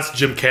in regards to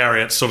Jim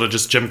Carrey, it's sort of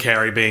just Jim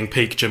Carrey being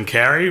peak Jim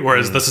Carrey,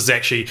 whereas this is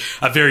actually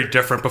a very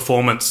different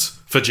performance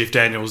for Jeff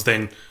Daniels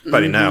than...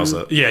 But he nails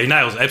it. Yeah, he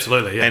nails it,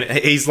 absolutely. Yeah. And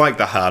he's like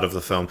the heart of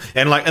the film.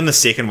 And like in the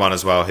second one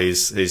as well,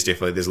 he's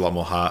definitely, there's a lot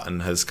more heart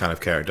in his kind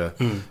of character.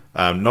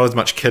 Not as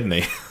much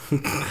kidney.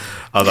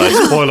 Although,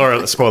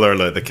 spoiler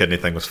alert, the kidney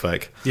thing was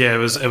fake. Yeah, it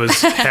was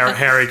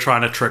Harry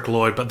trying to trick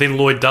Lloyd, but then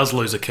Lloyd does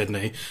lose a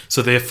kidney,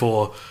 so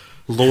therefore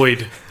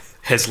Lloyd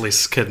has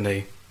less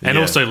kidney and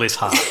Yeah. also less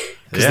heart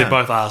because Yeah. they're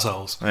both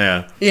assholes.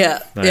 Yeah. Yeah.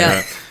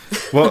 Yeah.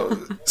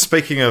 Well,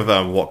 speaking of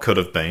what could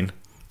have been,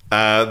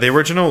 the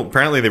original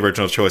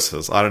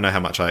choices, I don't know how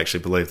much I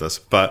actually believe this,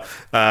 but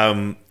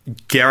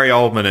Gary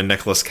Oldman and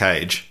Nicolas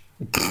Cage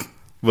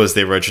was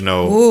the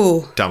original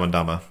Ooh. Dumb and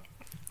Dumber.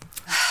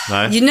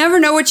 No? You never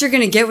know what you're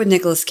going to get with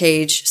Nicolas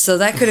Cage, so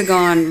that could have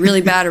gone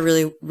really bad or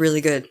really, really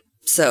good.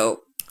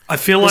 So I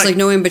feel there's like, like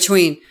no in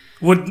between.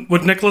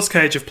 would Nicolas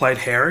Cage have played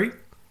Harry?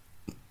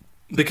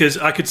 Because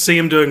I could see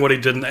him doing what he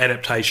did in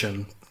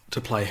Adaptation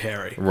to play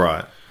Harry.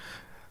 Right.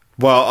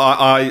 Well,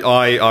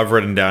 I've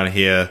written down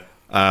here,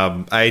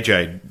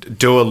 AJ,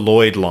 do a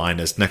Lloyd line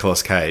as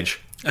Nicolas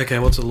Cage. Okay,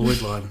 what's a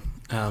Lloyd line?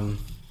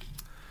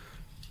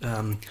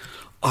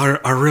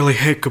 I really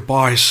hate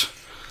goodbyes.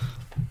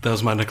 That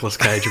was my Nicolas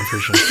Cage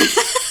impression.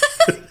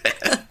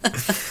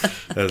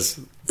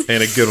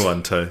 And a good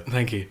one, too.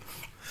 Thank you.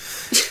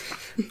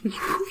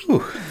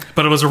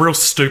 But it was a real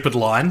stupid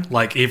line.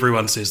 Like,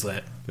 everyone says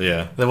that.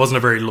 Yeah. There wasn't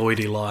a very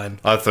Lloydy line.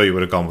 I thought you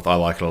would have gone with I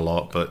like it a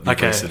lot, but you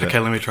Okay, boosted it.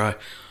 let me try.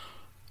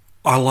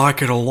 I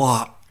like it a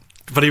lot.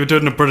 But he would do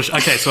it in a British...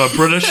 Okay, so a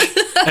British...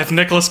 if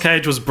Nicolas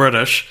Cage was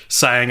British,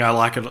 saying I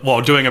like it...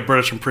 Well, doing a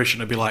British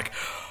impression, it'd be like,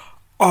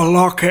 I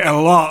like it a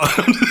lot.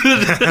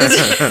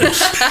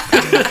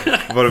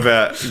 What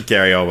about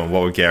Gary Oldman?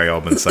 What would Gary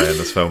Oldman say in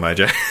this film,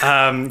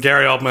 AJ?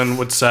 Gary Oldman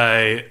would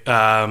say...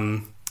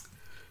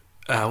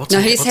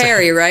 He's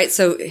Harry, right?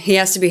 So he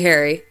has to be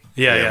Harry.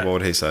 Yeah. What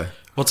would he say?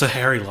 What's a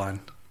Harry line?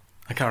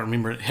 I can't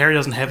remember it. Harry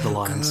doesn't have the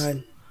lines.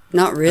 God.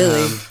 Not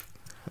really.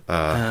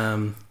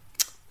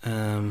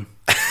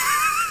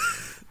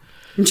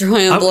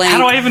 drawing a blank. How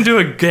do I even do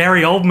a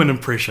Gary Oldman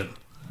impression?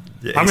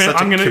 Yeah, he's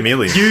such a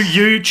chameleon.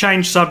 You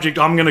change subject.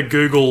 I'm gonna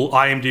Google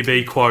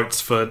IMDb quotes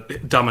for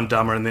Dumb and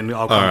Dumber, and then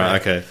I'll come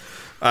back. Okay.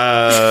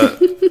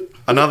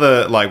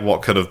 Another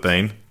what could have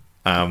been,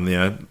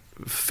 not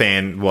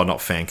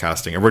fan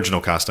casting,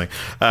 original casting.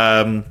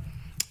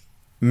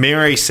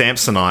 Mary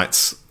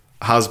Samsonite's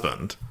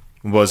husband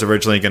was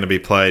originally going to be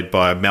played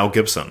by Mel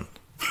Gibson,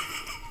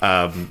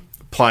 playing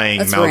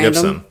That's Mel random.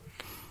 Gibson.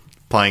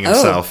 Playing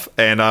himself,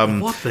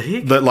 and What the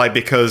heck?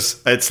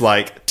 because it's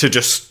to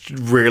just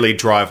really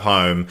drive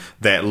home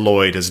that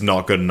Lloyd is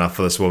not good enough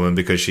for this woman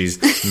because she's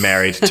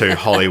married to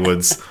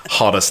Hollywood's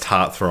hottest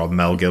heartthrob,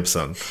 Mel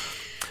Gibson.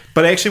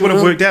 But it actually would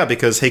have worked out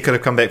because he could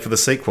have come back for the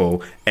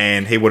sequel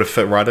and he would have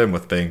fit right in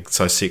with being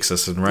so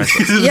sexist and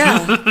racist.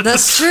 Yeah,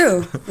 that's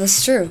true.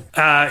 That's true.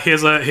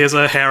 Here's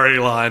a Harry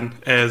line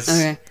as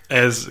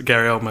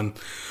Gary Oldman.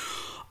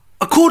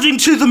 According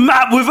to the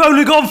map, we've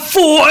only gone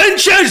 4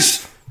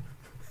 inches.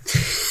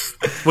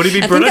 Would he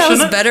be I British? think that was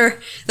in it? better.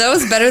 That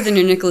was better than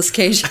your Nicolas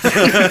Cage. Was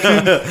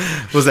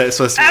that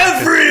supposed to be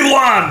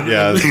Everyone.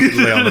 Yeah,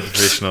 Leon the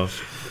Professional.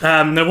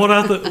 No, what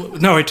other?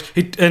 No, Dark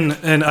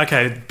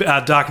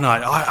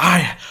Knight.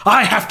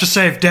 I have to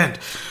save Dent.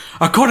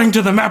 According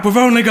to the map, we've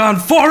only gone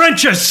 4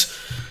 inches.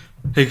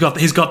 He's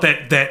got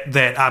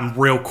that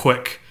real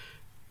quick,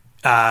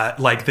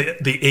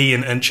 the E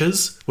in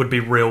inches would be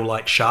real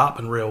sharp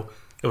and real.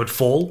 It would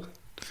fall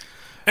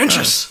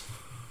inches.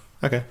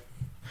 Okay.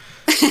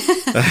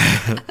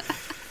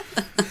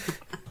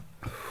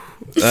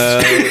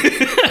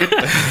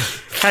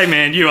 Hey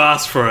man, you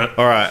asked for it.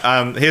 All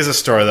right. Here's a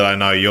story that I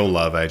know you'll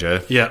love,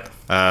 AJ.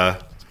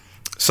 Yeah.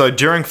 So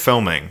during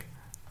filming,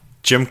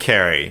 Jim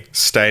Carrey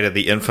stayed at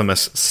the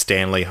infamous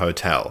Stanley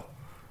Hotel.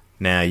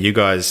 Now, you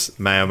guys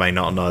may or may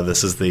not know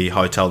this is the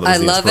hotel that was I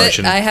the love it.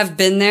 inspiration. I have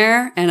been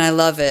there, and I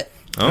love it.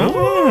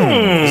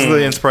 This is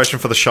the inspiration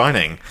for The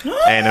Shining.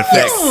 And in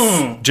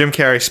fact, Jim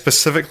Carrey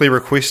specifically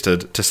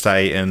requested to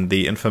stay in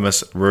the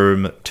infamous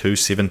Room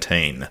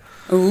 217.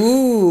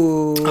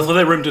 Ooh. I thought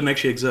that room didn't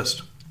actually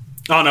exist.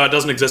 Oh no, it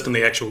doesn't exist in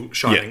the actual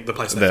Shining, the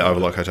place. The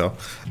Overlook Hotel.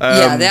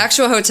 Yeah, the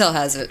actual hotel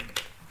has it.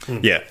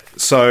 Yeah.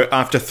 So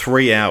after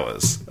 3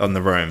 hours on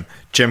the room,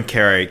 Jim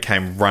Carrey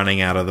came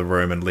running out of the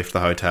room and left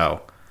the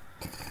hotel.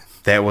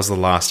 That was the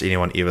last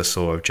anyone ever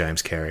saw of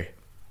James Carrey.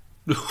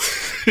 No,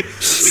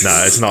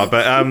 it's not.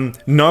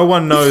 But no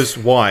one knows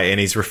why, and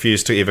he's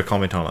refused to ever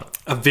comment on it.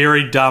 A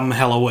very dumb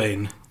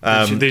Halloween.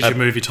 There's your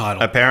movie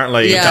title.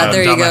 Apparently, Yeah,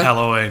 there you Dumber go.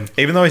 Halloween.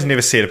 even though he's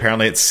never said,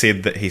 apparently it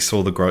said that he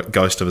saw the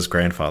ghost of his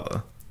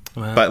grandfather.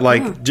 Wow.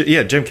 But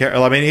Jim Carrey.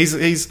 I mean,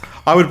 he's.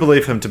 I would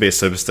believe him to be a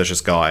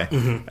superstitious guy.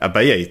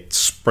 But yeah, he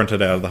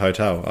sprinted out of the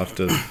hotel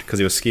after because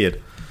he was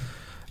scared.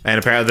 And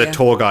apparently, the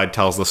tour guide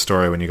tells the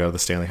story when you go to the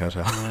Stanley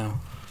Hotel. Wow.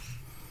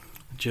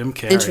 Jim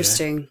Carrey.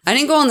 Interesting. I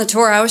didn't go on the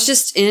tour. I was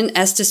just in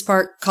Estes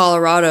Park,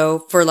 Colorado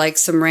for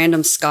some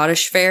random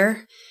Scottish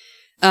fair.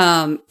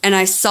 And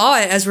I saw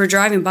it as we're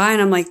driving by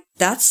and I'm like,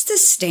 that's the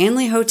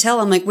Stanley Hotel.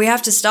 I'm like, we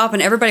have to stop.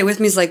 And everybody with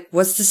me is like,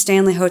 what's the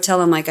Stanley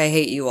Hotel? I'm like, I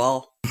hate you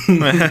all.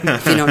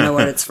 If you don't know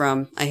what it's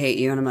from, I hate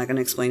you. And I'm not going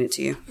to explain it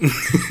to you.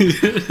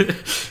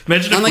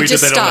 Imagine I'm if like, we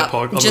just did that stop.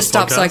 on Just this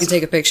stop so I podcast. can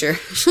take a picture.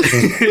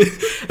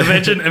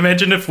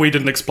 Imagine if we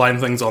didn't explain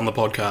things on the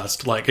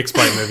podcast,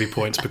 explain movie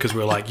points, because we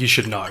were like, you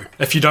should know.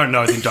 If you don't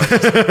know, then don't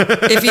listen.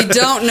 If you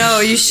don't know,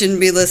 you shouldn't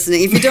be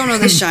listening. If you don't know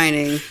The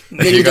Shining, then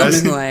If you you don't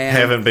guys know who I am.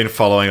 haven't been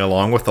following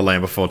along with The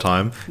Land Before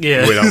Time,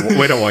 Yeah.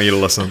 we don't want you to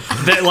listen.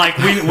 That,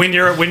 when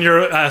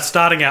you're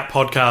starting out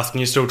podcast and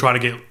you're still trying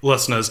to get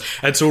listeners,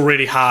 it's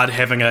already hard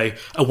having a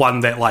one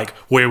that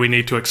where we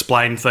need to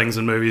explain things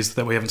in movies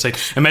that we haven't seen.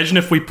 Imagine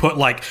if we put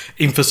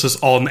emphasis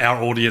on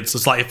our audience.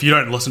 It's if you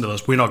don't listen to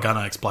this, we're not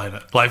gonna explain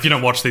it. If you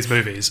don't watch these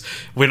movies,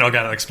 we're not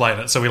gonna explain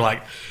it. So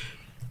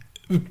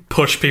we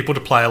push people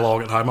to play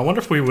along at home. I wonder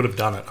if we would have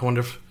done it. I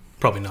wonder if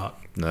probably not.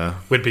 No.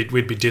 We'd be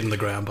dead in the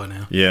ground by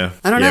now. Yeah.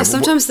 I don't know.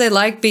 Sometimes they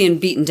like being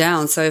beaten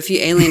down. So if you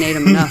alienate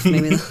them enough,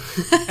 maybe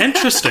they'll...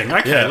 Interesting.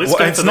 Okay, Yeah, let's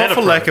go it's for not that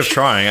for lack of approach.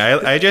 trying.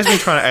 AJ's been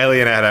trying to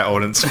alienate our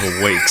audience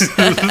for weeks.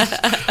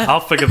 I'll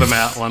figure them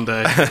out one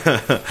day.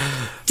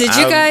 Did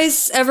you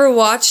guys ever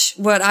watch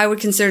what I would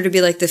consider to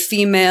be the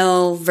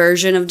female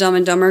version of Dumb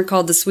and Dumber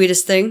called The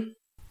Sweetest Thing?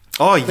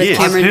 Oh, yes.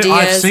 Cameron I've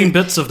Diaz seen and-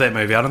 bits of that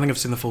movie. I don't think I've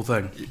seen the full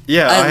thing.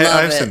 Yeah, I love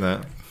I've it. seen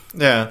that.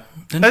 Yeah.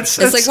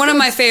 It's one of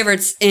my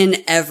favorites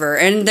in ever.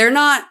 And they're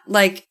not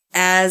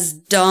as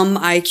dumb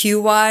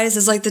IQ wise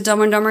as the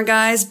Dumb and Dumber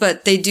guys,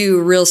 but they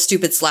do real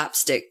stupid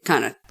slapstick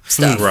kind of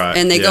stuff. Right,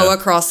 And they go yeah.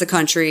 across the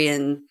country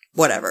and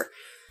whatever.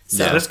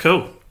 So Yeah, that's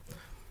cool.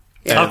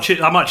 Yeah.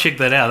 I might check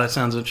that out. That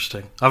sounds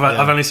interesting.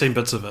 I've only seen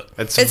bits of it.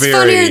 It's it's very,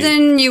 funnier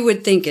than you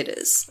would think it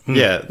is.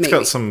 Yeah, it's Maybe.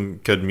 got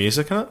some good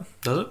music in it.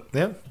 Does it?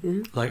 Yeah.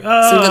 Some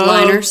good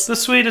liners. The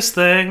sweetest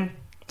thing.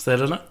 Is that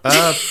in it?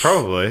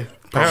 Probably.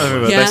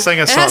 Apparently, Yeah. they sing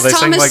a it song. has They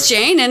sing Thomas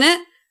Jane in it.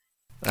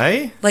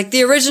 Hey?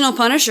 The original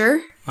Punisher.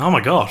 Oh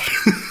my gosh.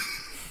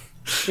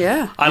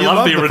 Yeah. I You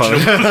love the love the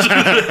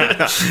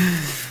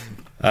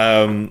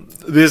original.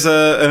 There's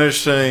an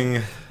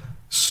interesting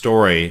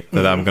story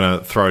that I'm going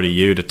to throw to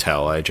you to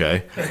tell,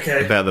 AJ.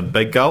 Okay. About the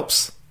big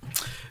gulps.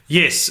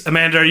 Yes,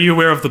 Amanda, are you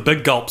aware of the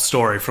Big Gulp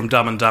story from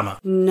Dumb and Dumber?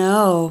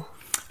 No.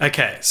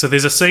 Okay, so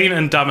there's a scene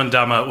in Dumb and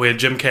Dumber where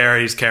Jim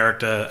Carrey's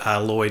character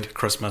Lloyd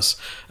Christmas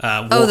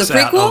walks the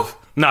prequel?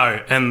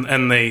 out of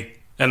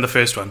in the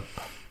first one.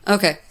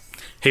 Okay.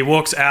 He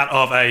walks out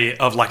of a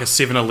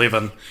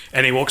 7-Eleven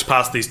and he walks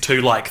past these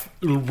two like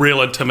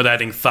real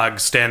intimidating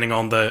thugs standing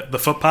on the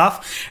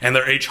footpath, and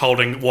they're each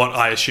holding what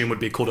I assume would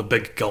be called a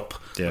big gulp,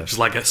 which is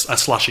like a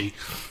slushy.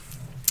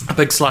 A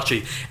big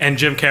slushy. And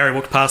Jim Carrey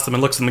walks past them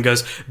and looks at them and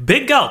goes,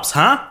 "Big gulps,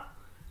 huh?"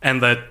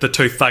 And the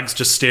two thugs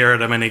just stare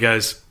at him and he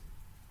goes,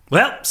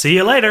 "Well, see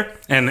you later,"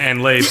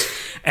 and leaves.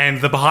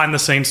 And the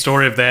behind-the-scenes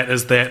story of that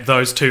is that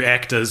those two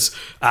actors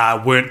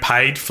weren't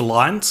paid for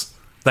lines.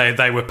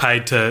 They were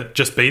paid to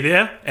just be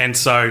there. And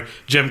so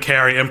Jim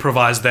Carrey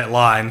improvised that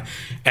line.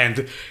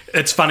 And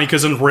it's funny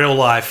because in real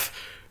life,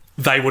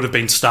 they would have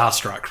been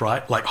starstruck,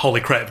 right? Like, holy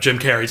crap, Jim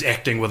Carrey's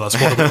acting with us.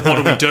 What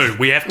do we do?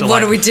 We have to.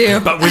 What do we do?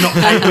 But we're not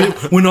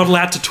paid. We're not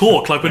allowed to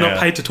talk. Like, we're not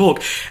paid to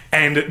talk.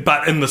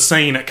 But in the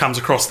scene, it comes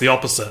across the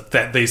opposite.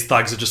 That these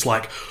thugs are just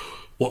like,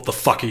 "What the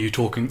fuck are you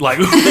talking? Like,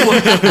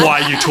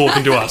 why are you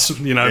talking to us?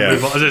 You know,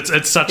 move on."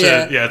 It's such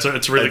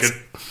it's really good.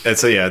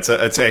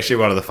 It's actually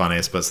one of the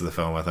funniest bits of the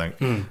film, I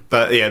think.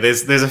 But yeah,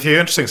 there's a few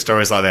interesting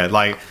stories like that.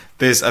 Like,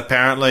 there's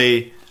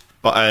apparently,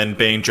 in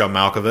being John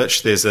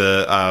Malkovich, there's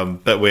a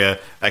bit where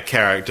a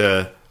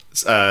character,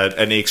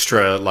 an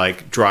extra,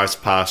 like, drives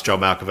past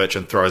John Malkovich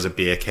and throws a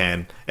beer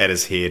can at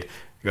his head.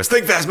 He goes,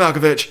 "Think fast,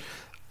 Malkovich!"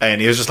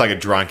 And he was just like a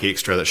drunk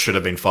extra that should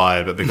have been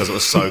fired, but because it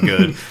was so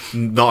good,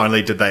 not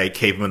only did they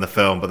keep him in the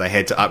film, but they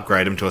had to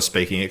upgrade him to a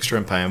speaking extra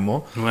and pay him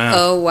more. Wow.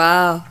 Oh,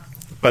 wow.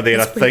 But then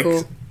That's I think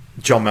cool.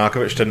 John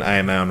Malkovich did an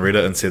AMA on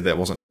Reddit and said that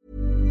wasn't.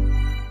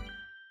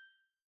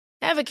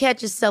 Ever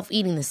catch yourself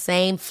eating the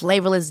same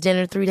flavorless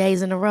dinner 3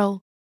 days in a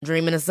row?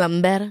 Dreaming of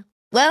something better?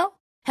 Well,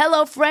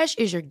 HelloFresh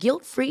is your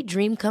guilt-free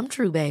dream come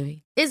true,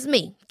 baby. It's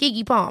me,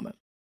 Keke Palmer.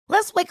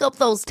 Let's wake up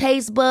those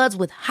taste buds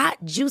with hot,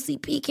 juicy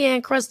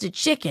pecan-crusted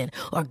chicken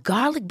or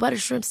garlic butter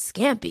shrimp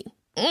scampi.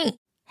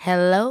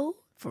 Hello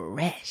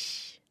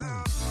Fresh.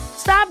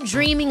 Stop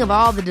dreaming of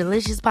all the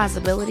delicious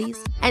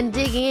possibilities and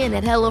dig in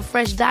at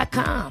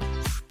HelloFresh.com.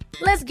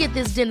 Let's get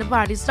this dinner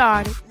party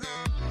started.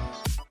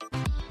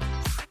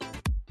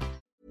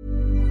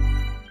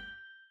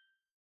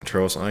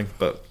 Or something,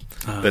 but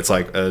that's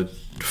like a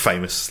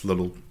famous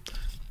little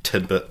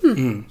tidbit.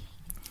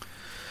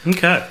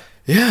 Okay.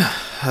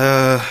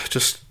 Yeah,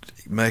 just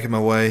making my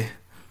way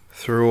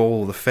through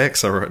all the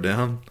facts I wrote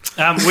down.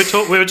 We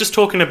were just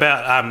talking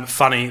about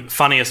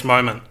funniest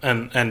moment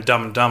in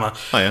Dumb and Dumber.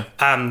 Oh yeah.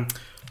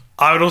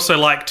 I would also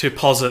like to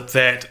posit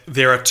that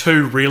there are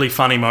two really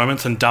funny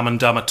moments in Dumb and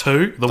Dumber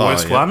 2, the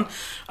worst one.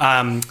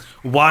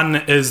 One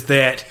is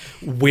that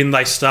when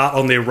they start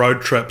on their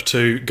road trip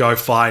to go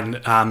find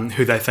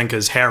who they think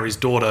is Harry's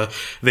daughter,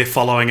 they're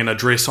following an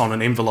address on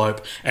an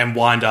envelope and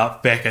wind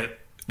up back at...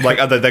 Like,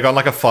 they got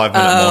like a 5-minute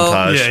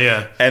montage.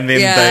 Yeah. And then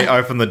they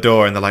open the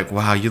door and they're like,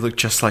 "Wow, you look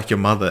just like your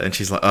mother." And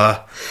she's like,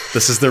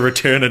 "This is the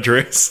return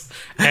address."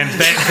 And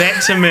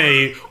that to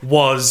me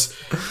was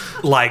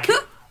like...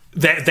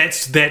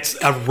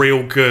 That's a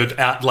real good,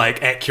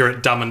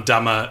 accurate Dumb and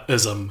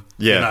Dumber-ism.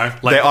 Yeah. You know?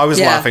 Like, I was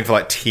laughing for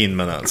like 10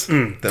 minutes.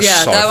 That's Yeah,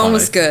 so that funny. one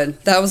was good.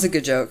 That was a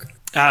good joke.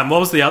 what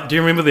was the other... Do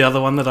you remember the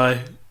other one that I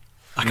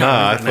can't remember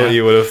I it thought now.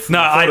 you would have.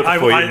 No,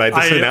 you made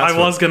this announcement. I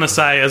was going to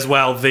say as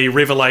well the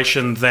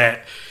revelation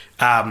that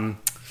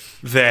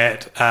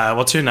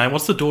what's her name?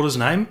 What's the daughter's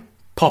name?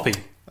 Poppy.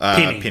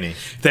 Penny.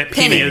 That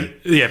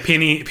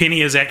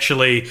Penny is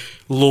actually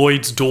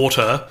Lloyd's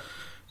daughter,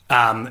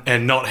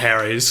 and not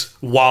Harry's.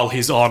 While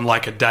he's on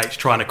like a date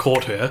trying to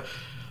court her,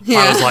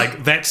 I was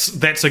like,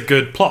 that's a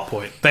good plot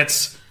point.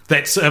 That's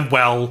a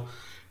well.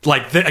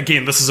 Like,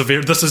 again, this is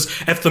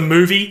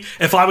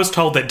if I was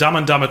told that Dumb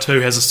and Dumber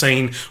 2 has a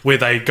scene where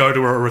they go to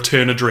a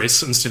return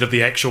address instead of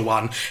the actual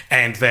one,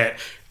 and that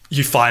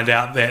you find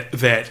out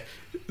that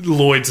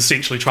Lloyd's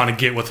essentially trying to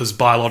get with his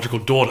biological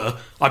daughter,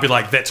 I'd be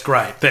like, that's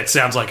great. That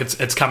sounds like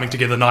it's coming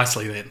together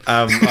nicely then.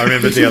 I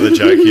remember the other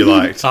joke you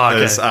liked. Oh,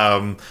 okay. Is,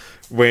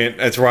 when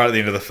it's right at the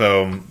end of the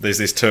film, there's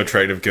these two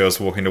attractive girls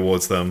walking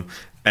towards them,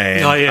 and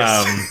he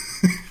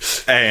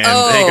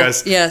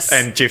goes, yes.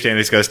 And Jeff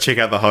Daniels goes, "Check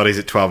out the hotties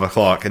at 12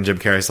 o'clock," and Jim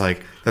Carrey's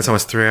like, "That's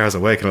almost 3 hours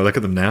away. Can I look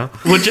at them now?"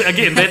 Which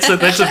again, that's a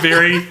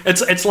very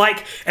it's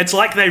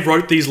like they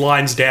wrote these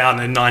lines down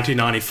in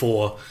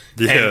 1994,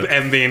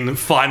 and then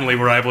finally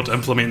were able to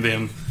implement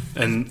them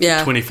in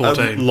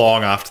 2014,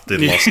 long after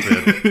they'd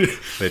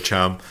lost their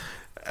charm.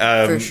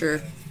 For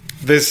sure.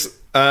 There's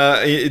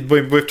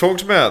we've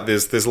talked about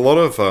there's a lot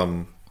of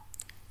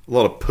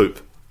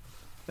poop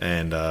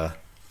and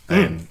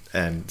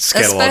scatological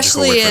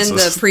especially in the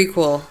references.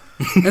 prequel.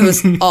 It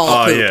was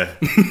all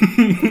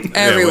poop.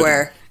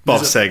 Everywhere.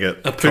 Bob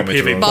Saget, a poop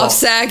heavy Bob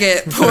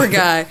Saget, poor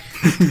guy.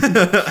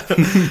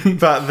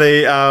 But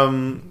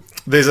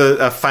there's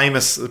a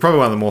famous, probably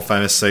one of the more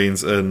famous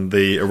scenes in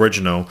the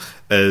original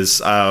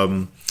is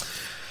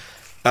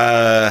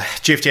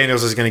Jeff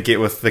Daniels is going to get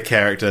with the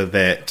character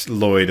that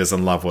Lloyd is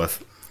in love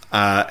with.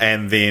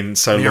 And then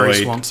so Mary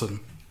Lloyd... Swanson.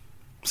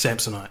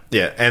 Samsonite.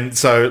 Yeah, and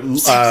so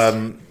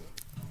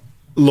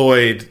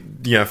Lloyd,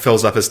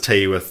 fills up his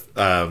tea with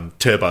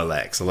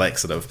Turbolax, a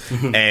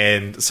laxative.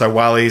 And so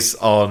while he's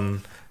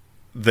on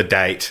the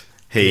date,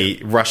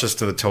 he rushes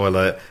to the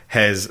toilet,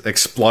 has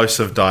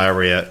explosive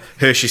diarrhea,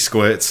 Hershey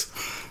squirts.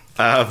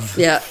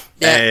 Yeah.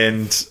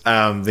 And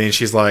then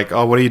she's like,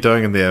 "Oh, what are you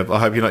doing in there? I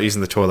hope you're not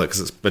using the toilet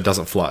because it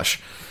doesn't flush."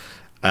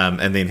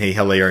 And then he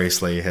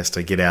hilariously has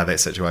to get out of that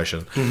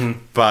situation.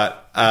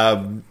 But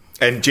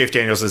and Jeff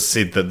Daniels has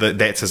said that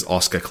that's his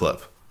Oscar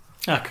clip.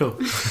 Ah, cool.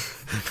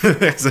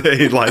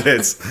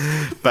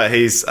 But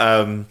he's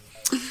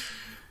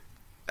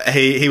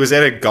he was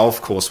at a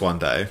golf course one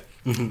day,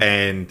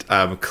 and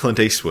Clint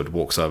Eastwood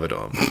walks over to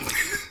him,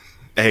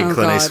 and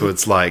Clint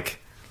Eastwood's like,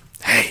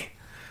 "Hey,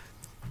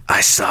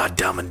 I saw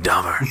Dumb and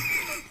Dumber."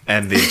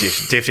 And then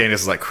Jeff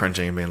Daniels is like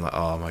cringing and being like,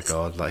 "Oh my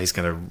god, like he's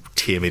gonna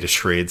tear me to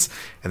shreds."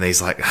 And then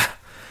he's like,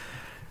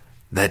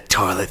 "That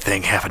toilet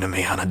thing happened to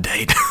me on a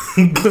date."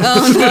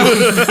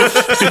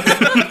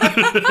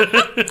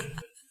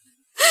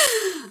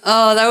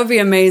 Oh, that would be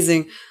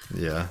amazing.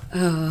 Yeah.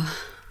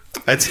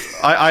 It's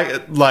I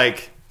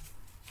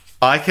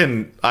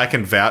can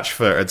vouch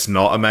for it's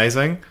not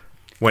amazing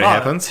when it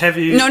happens. Have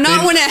you? No,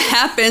 not when it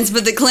happens,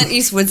 but the Clint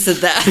Eastwood said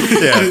that.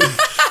 Yeah.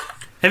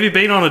 Have you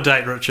been on a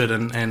date, Richard,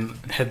 and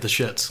had the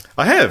shits?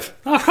 I have.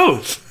 Oh,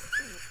 cool.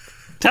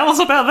 Tell us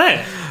about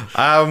that.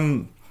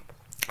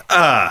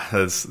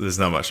 There's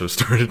not much of a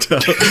story to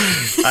tell.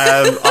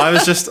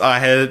 I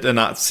had an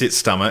upset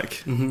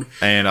stomach,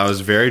 and I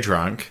was very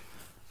drunk.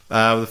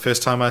 The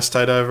first time I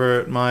stayed over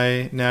at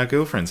my now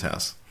girlfriend's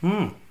house.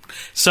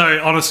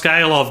 So, on a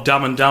scale of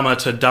Dumb and Dumber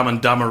to Dumb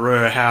and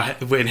Dumberer,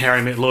 when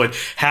Harry Met Lloyd,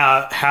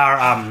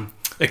 how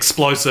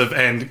explosive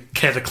and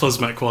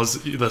cataclysmic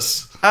was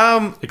this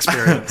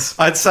experience?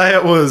 I'd say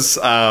it was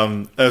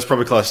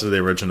probably closer to the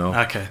original.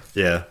 Okay.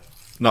 Yeah.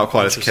 Not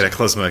quite as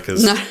cataclysmic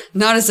as...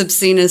 Not as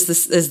obscene as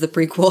the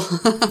prequel.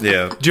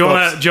 Yeah. Do you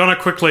want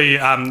to quickly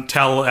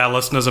tell our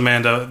listeners,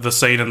 Amanda, the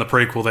scene in the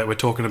prequel that we're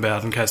talking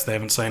about in case they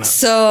haven't seen it?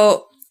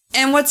 So,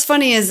 and what's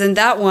funny is in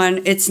that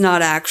one, it's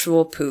not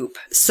actual poop.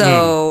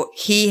 So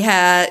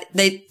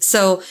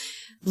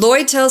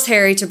Lloyd tells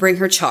Harry to bring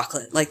her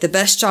chocolate, like the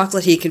best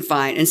chocolate he can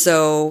find. And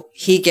so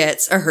he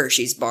gets a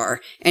Hershey's bar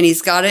and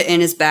he's got it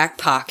in his back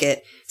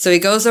pocket. So he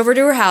goes over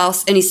to her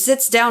house and he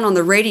sits down on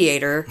the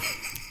radiator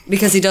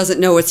because he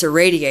doesn't know it's a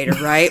radiator,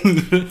 right?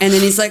 And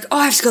then he's like, "Oh,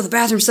 I have to go to the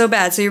bathroom so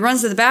bad." So he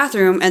runs to the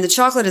bathroom and the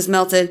chocolate is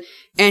melted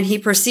and he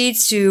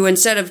proceeds to,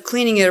 instead of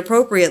cleaning it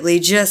appropriately,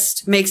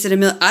 just makes it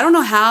I don't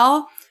know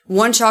how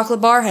one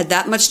chocolate bar had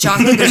that much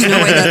chocolate. There's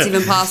no way that's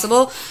even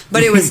possible,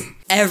 but it was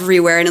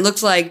everywhere. And it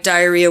looked like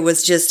diarrhea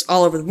was just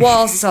all over the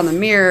walls. It's on the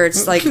mirror.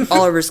 It's like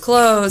all over his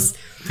clothes.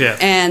 Yeah.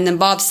 And then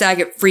Bob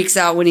Saget freaks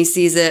out when he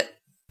sees it.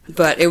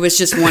 But it was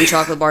just one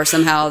chocolate bar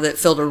somehow that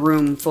filled a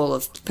room full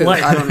of poop.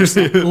 I don't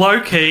understand.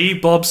 Low-key,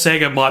 Bob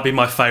Saget might be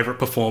my favourite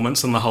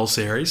performance in the whole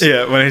series.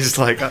 Yeah, when he's just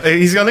like...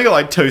 He's only got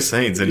like 2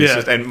 scenes and,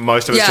 and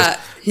most of it's just...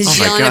 He's "Oh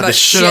my yelling God, about there's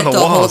shit on the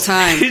walls." whole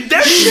time.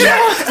 There's shit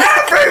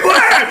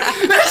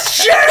everywhere! There's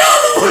shit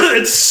on.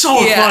 It's so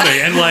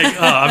funny. And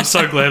I'm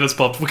so glad it's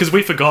Bob, because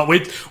we forgot.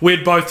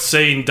 We'd both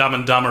seen Dumb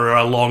and Dumber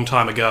a long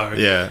time ago.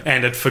 Yeah.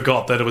 And had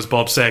forgot that it was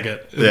Bob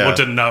Saget. Yeah. Or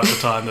didn't know at the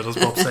time that it was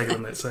Bob Saget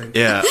in that scene.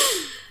 Yeah.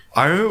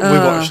 I remember we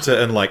watched it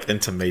in like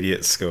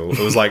intermediate school. It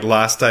was like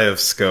last day of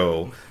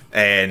school,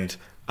 and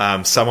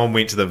someone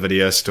went to the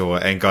video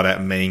store and got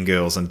out Mean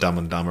Girls and Dumb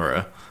and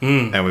Dumberer,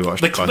 and we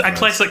watched A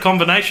classic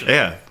combination.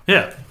 Yeah.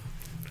 Yeah.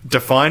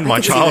 Defined my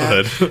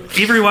childhood.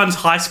 Everyone's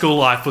high school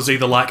life was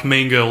either like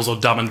Mean Girls or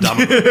Dumb and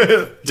Dumber.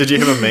 Did you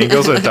have a Mean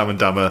Girls or a Dumb and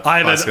Dumber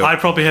high school? I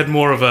probably had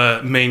more of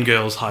a Mean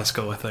Girls high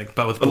school, I think,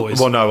 but with boys.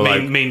 Well, no,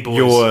 mean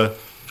boys.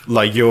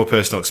 Your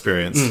personal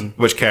experience.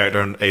 Which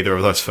character in either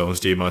of those films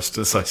do you most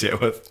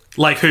associate with?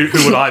 Like, who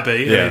would I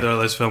be in either of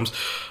those films?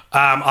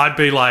 I'd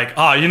be like,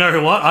 you know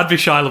who what? I'd be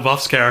Shia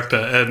LaBeouf's character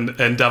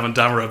in Dumb and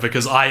Dumberer,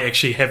 because I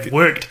actually have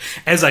worked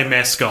as a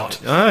mascot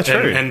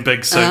in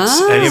big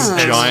suits. And you have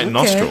giant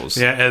nostrils.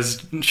 Yeah,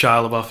 as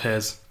Shia LaBeouf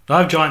has. I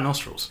have giant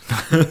nostrils.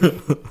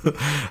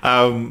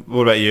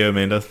 What about you,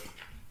 Amanda?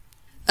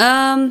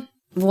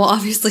 Well,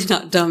 obviously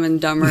not Dumb and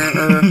Dumber,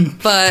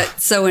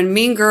 but so in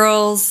Mean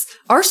Girls,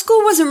 our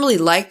school wasn't really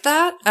like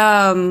that.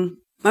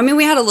 I mean,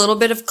 we had a little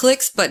bit of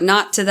cliques, but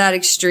not to that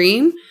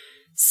extreme.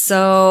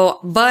 So,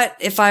 but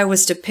if I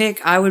was to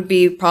pick, I would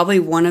be probably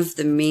one of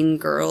the mean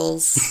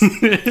girls.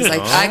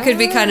 I could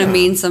be kind of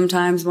mean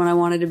sometimes when I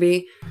wanted to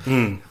be.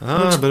 It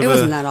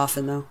wasn't that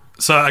often, though.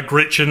 So a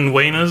Gretchen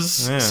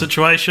Wieners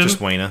situation?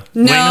 Just Wiener.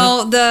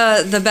 No,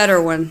 the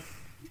better one.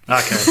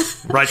 Okay.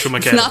 Rachel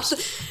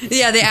McAdams.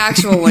 The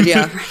actual one,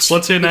 yeah.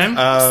 What's her name?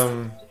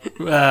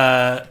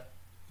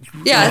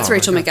 It's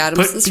Rachel McAdams.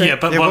 That's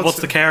right.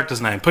 What's the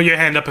character's name? Put your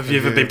hand up if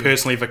you've ever been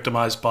personally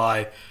victimised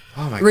by...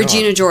 Oh my God.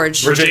 Regina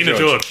George. Regina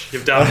George.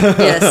 You've done it.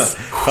 Yes.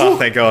 Oh,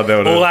 thank God.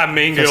 All our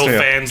Mean Girl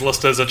fans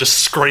listeners are just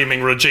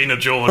screaming Regina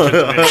George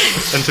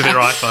into their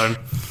iPhone.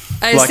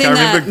 I've Like, seen I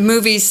that remember-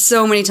 movie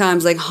so many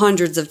times, like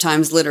hundreds of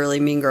times, literally,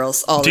 Mean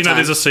Girls, all Do the you know time.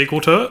 there's a sequel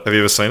to it? Have you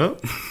ever seen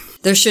it?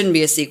 There shouldn't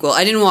be a sequel.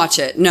 I didn't watch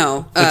it.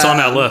 No. It's on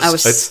our list. I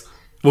was, It's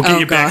We'll get Oh,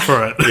 you back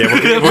for it. yeah,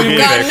 we'll get you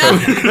back from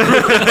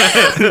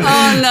it.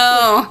 oh,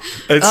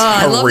 no. It's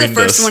I love the horrendous.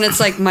 first one. It's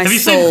like my Have you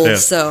seen- soul, Yeah.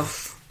 so...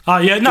 Oh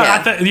yeah, no,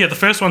 Yeah. the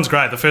first one's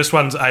great. The first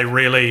one's a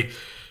really,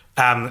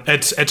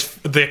 it's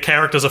the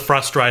characters are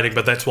frustrating,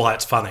 but that's why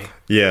it's funny.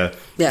 Yeah.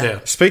 Yeah. Yeah.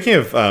 Speaking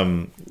of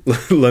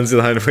Lindsay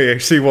Lohan, we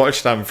actually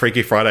watched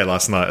Freaky Friday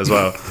last night as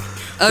well.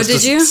 Oh,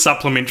 did you?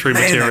 Supplementary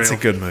Man, material. that's a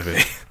good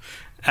movie.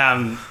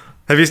 Um,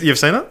 Have you've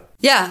seen it?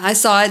 Yeah, I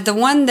saw it. The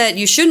one that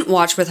you shouldn't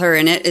watch with her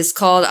in it is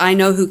called I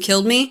Know Who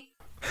Killed Me.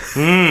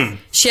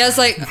 She has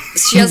like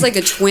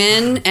a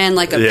twin and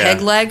like a Yeah.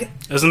 peg leg.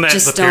 isn't that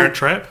Just the Parent don't-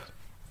 Trap?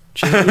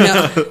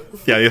 No,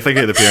 Yeah, you're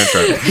thinking of the Parent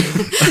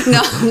Trap.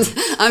 no,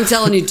 I'm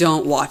telling you,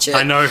 don't watch it.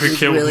 I know who You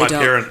killed really my don't.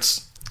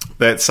 parents.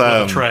 That's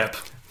Trap.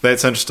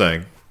 That's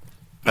interesting.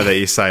 That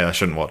you say I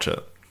shouldn't watch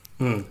it.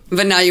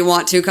 But now you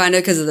want to, kind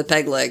of, because of the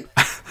peg leg.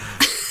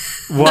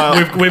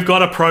 Well, We've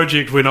got a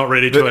project we're not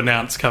ready to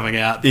announce coming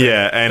out.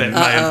 yeah, That and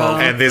may involve.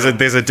 and there's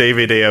a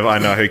DVD of I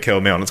Know Who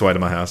Killed Me on its way to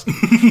my house.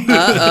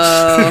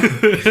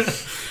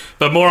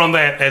 But more on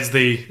that as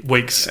the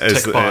weeks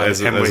as, tick by.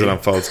 as and it we-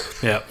 unfolds.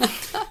 yeah.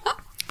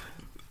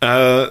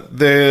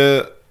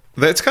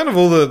 That's kind of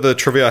all the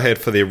trivia I had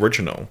for the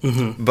original.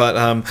 Mm-hmm.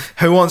 But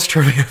who wants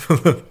trivia?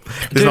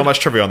 There's not much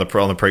trivia on the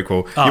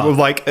prequel. Oh. You,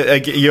 like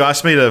you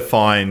asked me to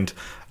find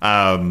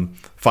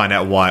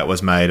out why it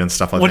was made and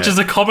stuff like Which that. is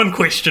a common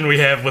question we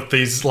have with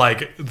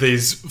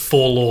these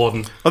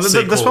forlorn. Oh, this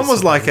one sequels was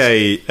and like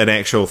things. an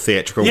actual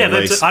theatrical Yeah,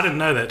 release. I didn't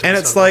know that. And till I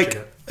it's started like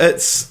watching it.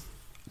 it's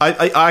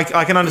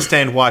I can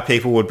understand why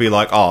people would be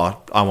like,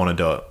 oh, I want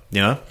to do it.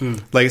 You know,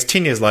 like it's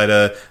 10 years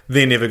later,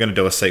 they're never going to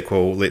do a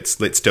sequel. Let's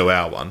do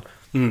our one.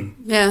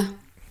 Yeah.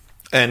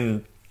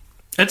 And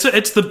It's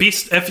the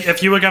best.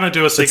 If you were going to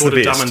do a sequel the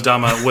to best. Dumb and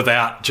Dumber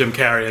without Jim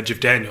Carrey and Jeff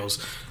Daniels,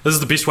 this is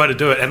the best way to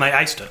do it, and they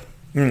aced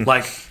it.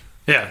 Like,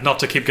 yeah, not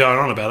to keep going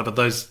on about it, but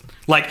those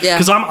like Yeah.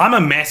 because I'm a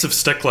massive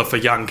stickler for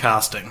young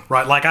casting,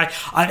 right? Like I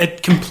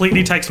it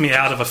completely takes me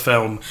out of a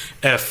film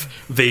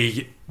if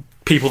the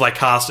people they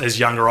cast as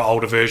younger or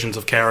older versions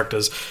of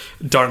characters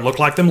don't look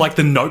like them. Like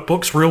The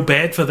Notebook's real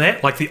bad for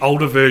that. Like the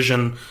older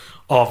version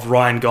of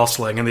Ryan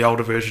Gosling and the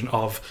older version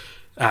of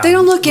They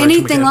don't look Rachel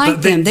anything McAdams. like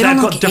But them. They they've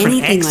don't got look different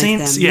anything like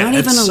accents. them. Yeah, Not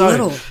it's even a so-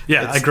 little.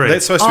 Yeah, I agree.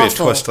 that's supposed to be a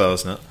Awful. twist, though,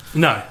 isn't it?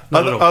 No,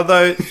 not at all.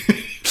 Although,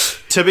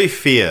 to be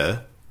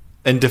fair,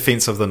 in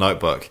defense of The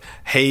Notebook,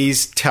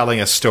 he's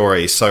telling a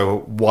story, so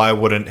why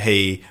wouldn't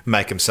he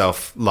make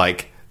himself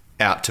like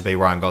out to be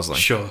Ryan Gosling?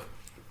 Sure.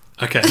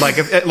 Okay. Like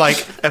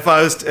if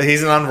I was,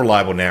 he's an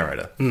unreliable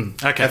narrator.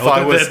 Okay. if Well,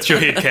 I was- that's your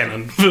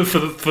headcanon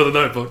for the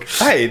Notebook.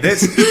 Hey,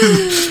 that's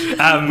we're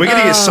going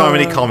to get so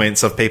many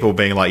comments of people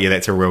being like, "Yeah,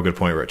 that's a real good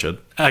point, Richard."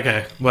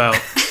 Okay. Well,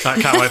 I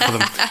can't wait for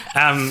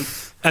them.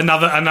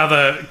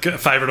 Another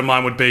favorite of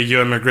mine would be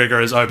Ewan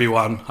McGregor as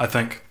Obi-Wan. I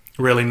think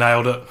really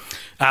nailed it.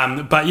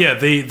 But yeah,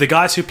 the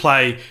guys who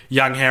play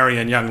young Harry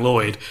and young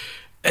Lloyd.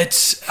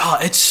 It's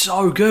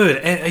so good.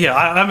 And, yeah,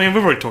 I mean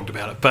we've already talked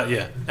about it, but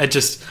yeah, it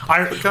just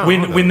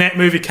when that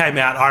movie came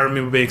out, I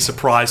remember being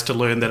surprised to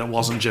learn that it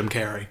wasn't Jim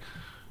Carrey.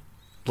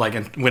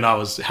 Like when I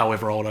was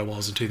however old I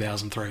was in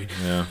 2003.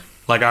 Yeah.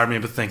 Like I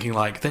remember thinking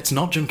like that's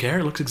not Jim Carrey.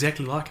 It looks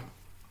exactly like him.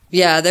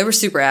 Yeah, they were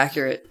super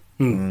accurate.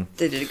 They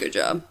did a good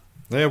job.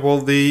 Yeah, well,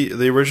 the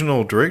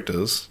original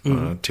directors,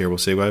 terrible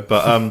segue,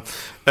 but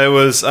it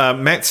was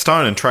Matt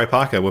Stone and Trey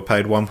Parker were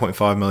paid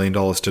 $1.5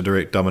 million to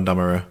direct Dumb and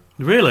Dumber.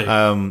 Really?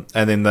 And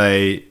then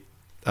they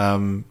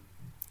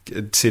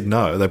said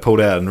no. They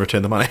pulled out and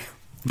returned the money.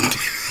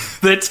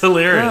 That's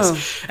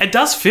hilarious. Oh. It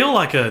does feel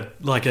like a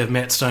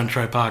Matt Stone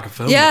Trey Parker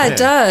film. Yeah, it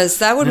does.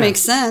 That would make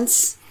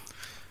sense.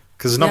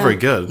 Because it's not Yeah. very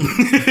good.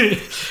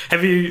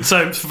 Have you?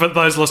 So for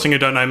those listening who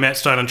don't know, Matt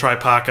Stone and Trey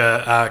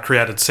Parker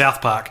created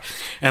South Park,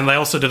 and they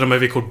also did a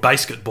movie called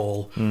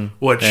Basketball,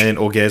 which And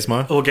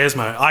Orgasmo.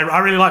 Orgasmo. I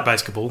really liked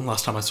Basketball.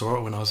 Last time I saw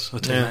it when I was a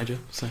teenager.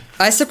 So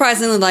I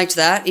surprisingly liked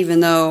that,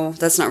 even though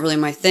that's not really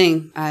my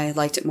thing. I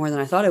liked it more than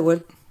I thought I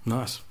would.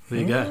 nice. There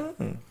you go.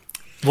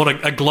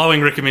 What a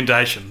glowing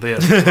recommendation there.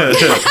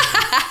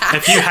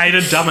 If you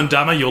hated Dumb and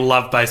Dumber, you'll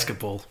love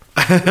Basketball.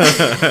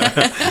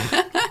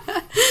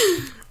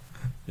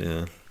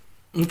 Yeah.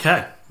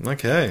 Okay.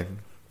 Okay.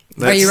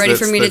 Are you ready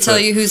for me to tell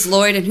you who's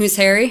Lloyd and who's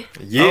Harry?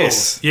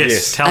 Yes. Oh,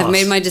 yes. Tell I've us.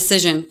 made my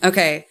decision.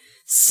 Okay,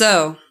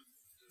 so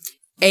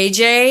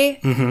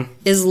AJ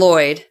is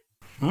Lloyd,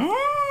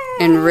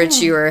 and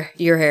Rich, you're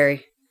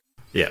Harry.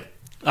 Yeah.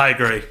 I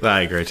agree.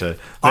 I agree too.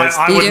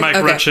 I You would do? make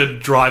Okay. Richard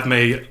drive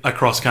me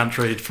across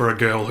country for a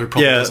girl who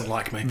probably doesn't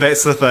like me.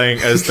 That's the thing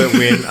is that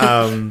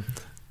when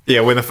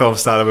when the film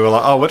started, we were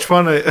like, oh, which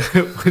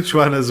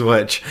one is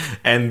which?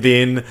 And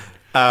then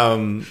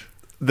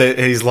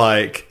he's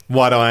like,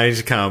 why do I need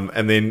to come?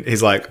 And then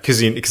he's like,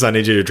 because I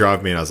need you to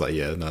drive me. And I was like,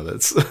 yeah, no,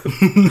 that's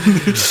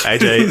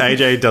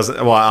AJ doesn't.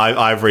 Well,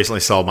 I've recently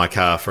sold my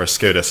car for a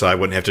scooter, so I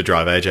wouldn't have to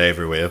drive AJ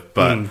everywhere.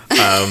 But No,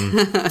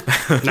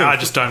 I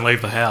just don't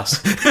leave the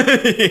house.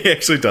 he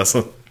actually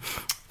doesn't.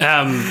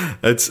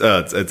 It's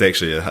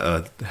actually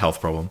a health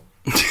problem.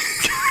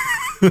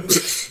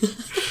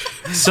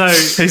 So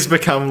He's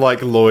become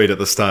like Lloyd at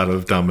the start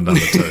of Dumb and Dumber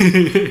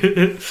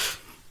 2.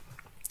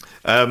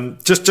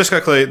 Just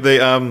quickly,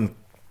 the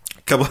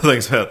couple of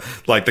things about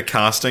like the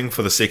casting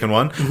for the second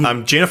one.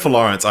 Jennifer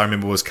Lawrence, I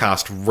remember, was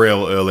cast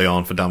real early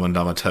on for Dumb and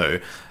Dumber 2,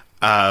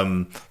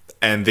 and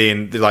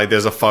then like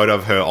there's a photo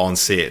of her on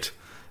set,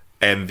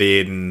 and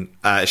then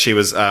she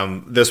was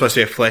there's supposed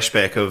to be a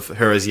flashback of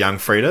her as young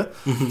Frida,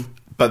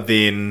 but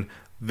then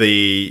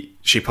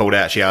she pulled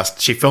out.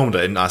 She filmed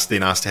it and asked to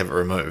have it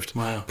removed.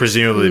 Wow.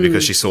 Presumably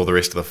because she saw the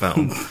rest of the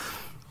film.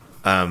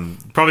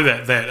 probably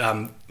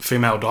that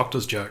female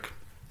doctor's joke.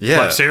 Yeah,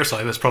 Like,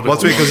 seriously, that's probably.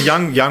 Well, it's because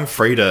young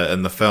Frida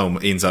in the film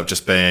ends up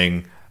just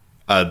being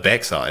a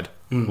backside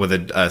with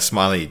a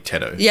smiley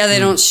tattoo. Yeah, they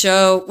don't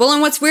show. Well,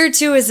 and what's weird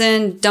too is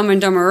in Dumb and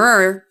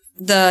Dumberer,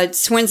 the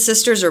twin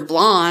sisters are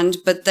blonde,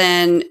 but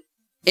then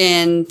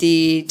in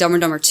the Dumb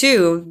and Dumber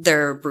 2,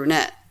 they're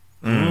brunette.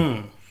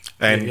 And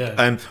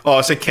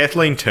so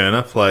Kathleen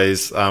Turner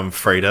plays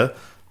Frida,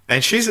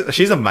 and she's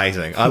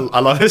amazing. I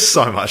love her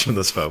so much in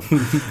this film.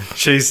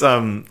 She's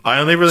I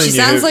only really She knew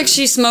sounds like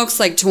she smokes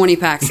like 20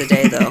 packs a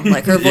day, though.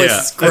 Like her voice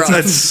is gruff.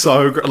 it's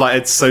so like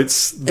it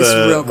suits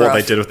real what gruff.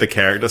 they did with the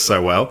character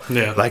so well.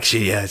 Yeah. Like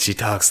she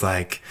talks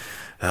like,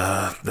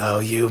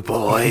 oh, you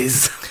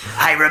boys.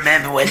 I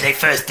remember when they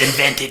first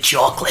invented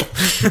chocolate.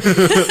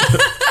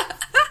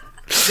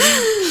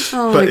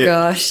 Oh my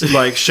gosh.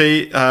 Like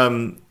she,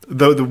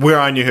 the where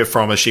I knew her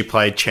from is she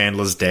played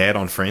Chandler's dad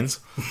on Friends.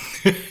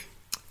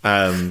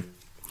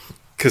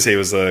 Because he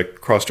was a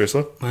cross-dresser.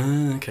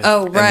 Okay.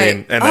 Oh,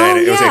 right. And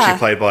it was actually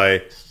played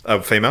by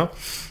a female.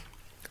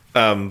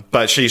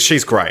 But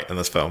she's great in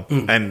this film.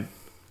 And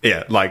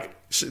yeah, like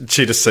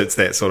she just suits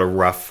that sort of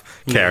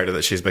rough character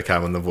that she's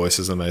become, and the voice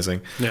is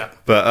amazing. Yeah.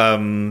 But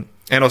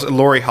and also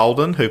Laurie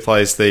Holden, who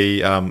plays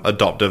the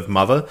adoptive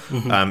mother,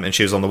 and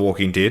she was on The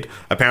Walking Dead.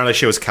 Apparently,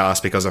 she was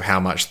cast because of how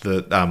much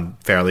the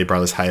Farrelly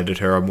brothers hated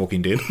her on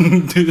Walking Dead.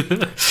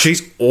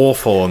 She's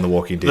awful on The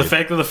Walking Dead. The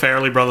fact that the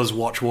Farrelly brothers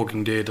watch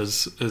Walking Dead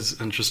is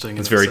interesting.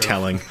 It's very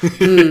telling.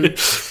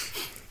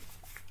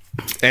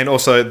 And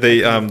also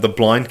the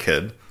blind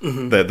kid,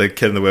 the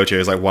kid in the wheelchair,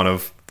 is like one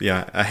of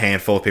a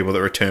handful of people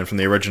that returned from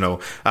the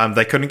original.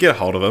 They couldn't get a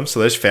hold of him, so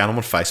they just found him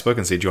on Facebook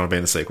and said, "Do you want to be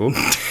in the sequel?"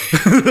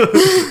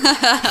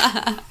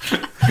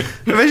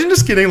 Imagine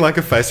just getting like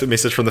a Facebook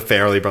message from the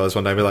Farrelly brothers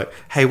one day and be like,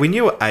 "Hey, when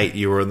you were 8,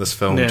 you were in this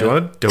film. Yeah. Do you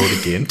want to do it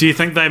again?" Do you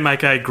think they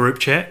make a group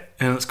chat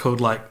and it's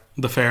called like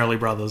the Farrelly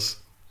brothers,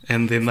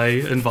 and then they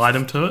invite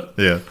him to it?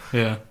 Yeah,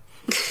 Yeah.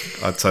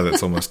 I'd say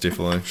that's almost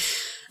definitely.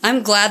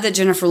 I'm glad that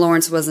Jennifer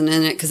Lawrence wasn't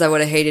in it because I would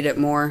have hated it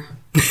more.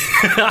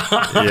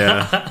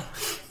 Yeah.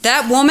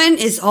 That woman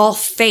is all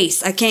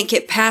face. I can't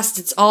get past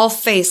it's all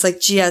face.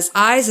 Like she has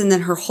eyes and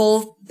then her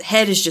whole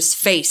head is just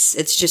face.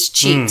 It's just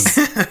cheeks.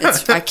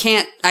 I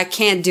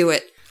can't do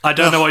it. I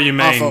don't know what you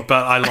mean, awful.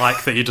 but I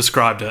like that you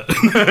described it.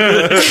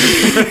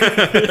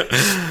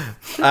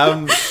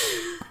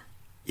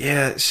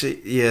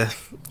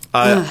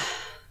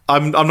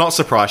 I'm not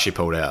surprised she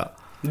pulled out.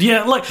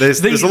 Yeah, like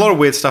There's a lot of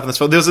weird stuff in this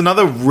film. There's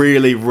another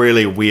really,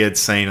 really weird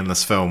scene in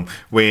this film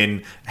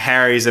when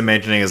Harry's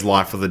imagining his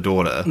life with a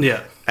daughter.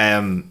 Yeah.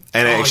 And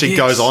it actually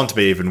goes on to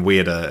be even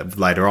weirder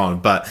later on.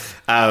 But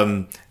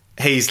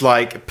he's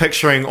like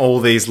picturing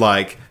all these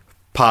like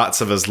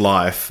parts of his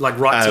life. Like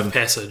rites of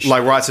passage.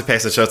 Like rites of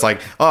passage. So it's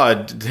like,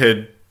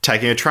 her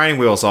taking her training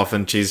wheels off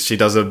and she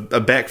does a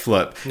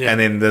backflip. Yeah. And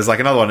then there's like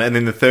another one. And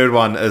then the third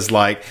one is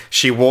like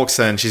she walks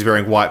in, she's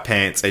wearing white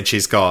pants and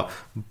she's got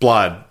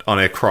blood on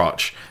her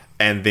crotch.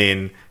 And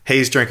then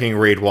he's drinking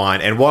red wine.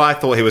 And what I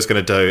thought he was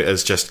going to do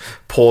is just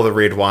pour the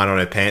red wine on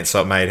her pants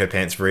so it made her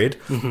pants red.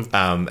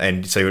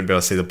 And so you wouldn't be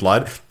able to see the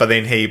blood. But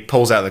then he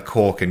pulls out the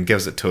cork and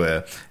gives it to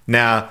her.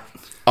 Now,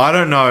 I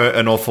don't know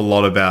an awful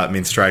lot about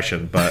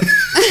menstruation, but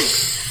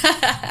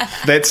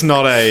that's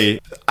not that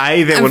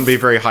wouldn't be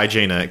very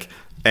hygienic.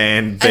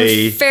 And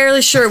B, I'm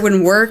fairly sure it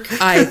wouldn't work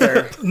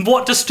either.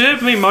 What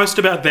disturbed me most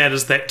about that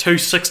is that two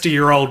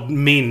 60-year-old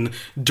men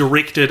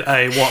directed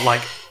a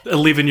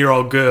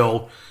 11-year-old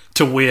girl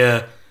to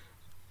wear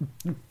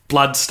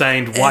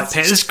blood-stained white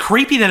pants. It's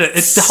creepy that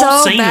the whole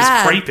so scene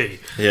bad. is creepy.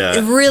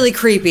 yeah. Really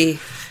creepy.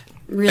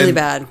 Really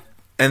bad.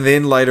 And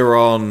then later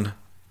on,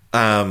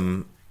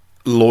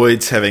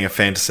 Lloyd's having a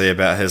fantasy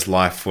about his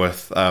life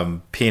with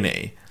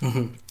Penny.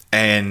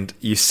 And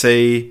you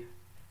see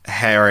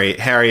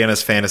Harry in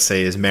his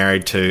fantasy is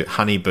married to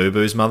Honey Boo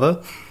Boo's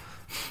mother.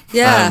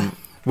 Yeah.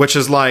 Which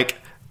is like,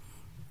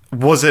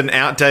 was an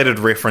outdated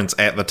reference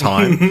at the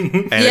time.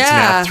 And it's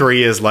now 3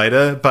 years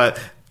later. But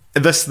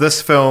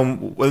this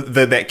film,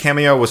 that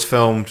cameo was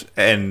filmed,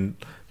 and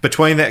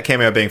between that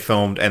cameo being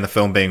filmed and the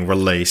film being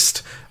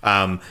released,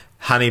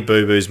 Honey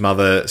Boo Boo's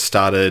mother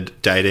started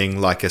dating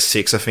like a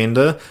sex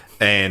offender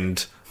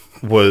and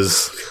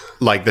was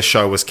like the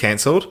show was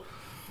cancelled.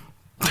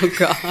 Oh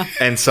god.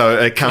 And so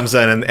it comes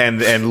in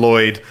and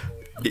Lloyd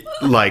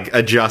like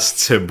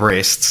adjusts her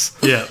breasts.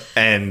 Yeah.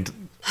 And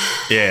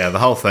yeah, the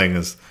whole thing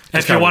is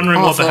If you're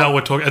wondering what the awful. hell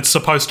we're talking, it's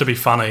supposed to be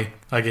funny,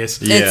 I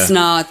guess. Yeah. It's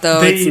not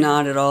though. It's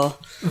not at all.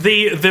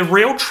 The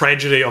real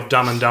tragedy of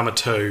Dumb and Dumber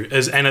 2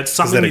 is, and it's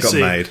something that it you got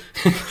see. made.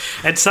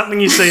 It's something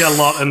you see a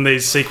lot in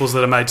these sequels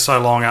that are made so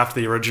long after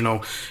the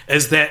original.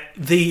 Is that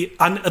they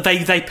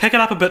pick it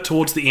up a bit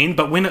towards the end,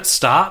 but when it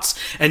starts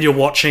and you're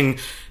watching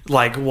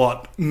like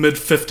what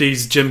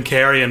mid-50s Jim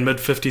Carrey and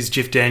mid-50s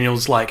Jeff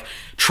Daniels like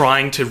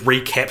trying to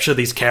recapture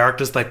these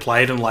characters they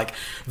played in like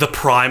the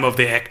prime of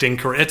their acting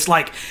career, it's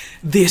like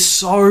they're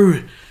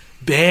so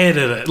bad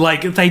at it.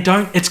 Like they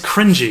don't. It's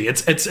cringy.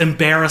 It's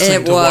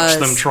embarrassing to watch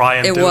them try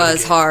and. It do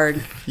was again.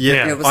 hard.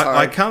 Yeah, It was I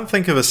hard. can't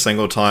think of a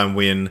single time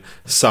when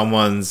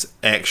someone's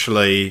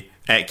actually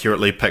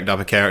accurately picked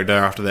up a character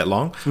after that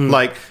long.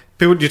 Like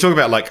people, you talk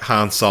about like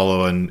Han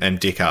Solo and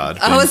Deckard.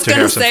 I was two gonna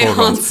Harrison say Ford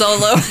Han ones.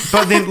 Solo.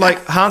 But then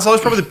like Han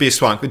Solo's probably the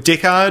best one.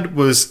 Deckard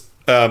was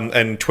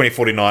in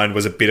 2049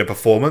 was a better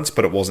performance,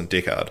 but it wasn't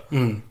Deckard.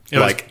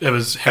 It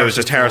was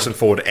just Harrison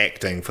Ford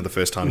acting for the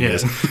first time in Yeah.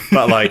 years.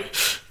 But like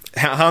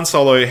Han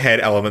Solo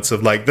had elements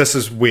of like this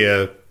is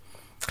where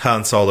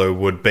Han Solo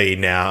would be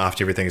now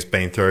after everything he's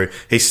been through.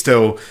 He's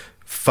still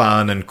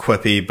fun and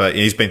quippy, but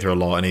he's been through a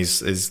lot, and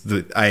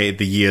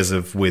the years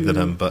have weathered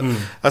him. But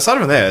aside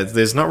from that,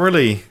 there's not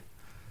really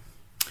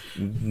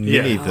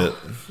many that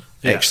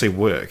actually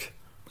work.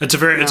 It's a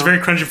very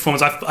cringy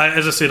performance.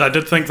 As I said, I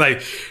did think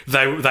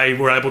they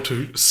were able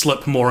to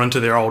slip more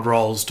into their old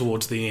roles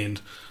towards the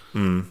end,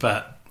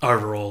 but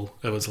overall,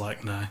 it was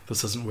like, no,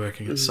 this isn't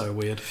working. It's so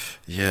weird.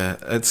 Yeah,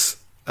 it's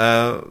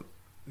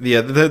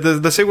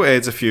the sequel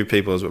adds a few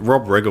people.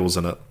 Rob Riggle's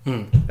in it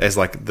as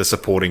like the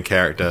supporting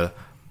character,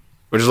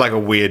 which is like a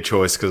weird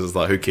choice because it's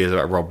like who cares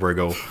about Rob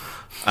Riggle?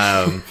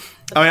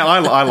 I mean,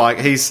 I like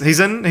he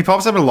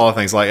pops up in a lot of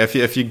things. Like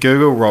if you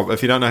Google Rob,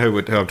 if you don't know who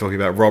I'm talking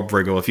about, Rob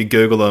Riggle, if you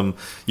Google him,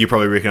 you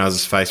probably recognize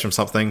his face from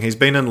something. He's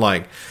been in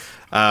like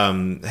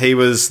he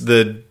was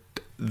the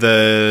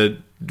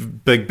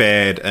big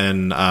bad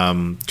in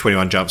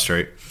 21 Jump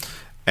Street,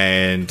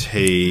 and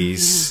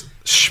he's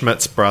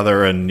Schmidt's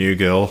brother in New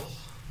Girl.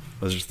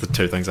 Those are just the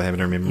two things I happen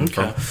to remember him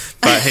from.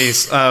 But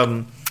he's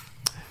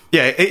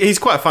he's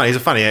quite funny. He's a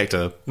funny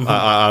actor.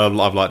 I've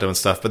liked doing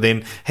stuff. But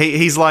then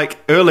he's like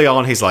early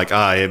on, he's like,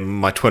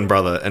 my twin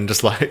brother, and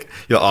just like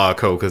you're like,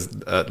 cool, because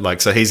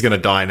like so he's gonna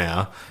die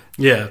now.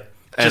 Yeah.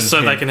 And Just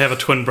so they can have a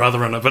twin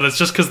brother in it, but it's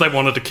just because they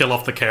wanted to kill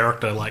off the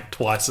character like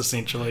twice,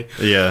 essentially.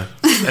 Yeah,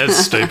 It's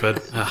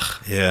stupid. Ugh.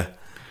 yeah.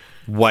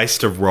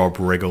 Waste of Rob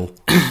Riggle.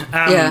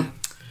 Yeah.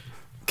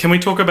 Can we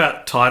talk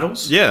about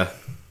titles? Yeah,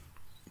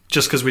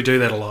 Just because we do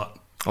that a lot.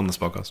 on this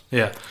podcast.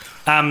 Yeah.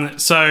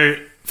 So,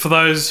 for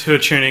those who are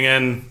tuning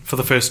in for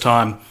the first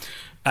time,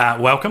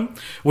 welcome.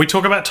 We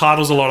talk about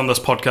titles a lot on this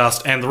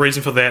podcast, and the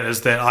reason for that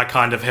is that I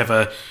kind of have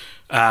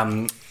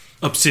a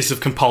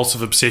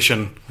obsessive-compulsive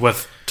obsession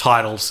with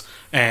titles,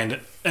 and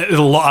a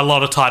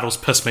lot of titles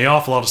piss me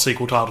off. A lot of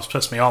sequel titles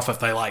piss me off if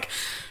they like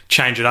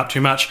change it up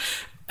too much.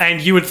 And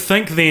you would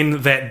think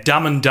then that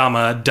Dumb and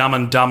Dumber, Dumb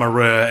and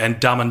Dumberer, and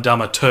Dumb and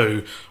Dumber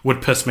 2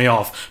 would piss me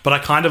off, but I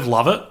kind of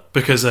love it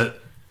because it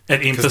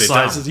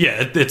emphasizes,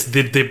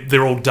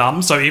 they're all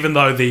dumb. So even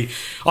though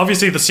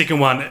obviously the second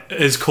one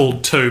is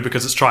called 2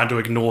 because it's trying to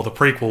ignore the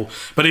prequel,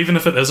 but even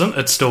if it isn't,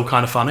 it's still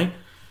kind of funny.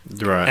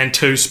 Right. And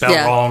 2 spelled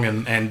wrong,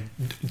 and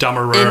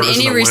Dumberer In isn't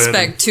any a word.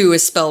 respect, 2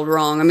 is spelled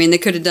wrong. I mean, they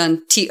could have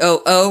done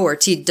TOO or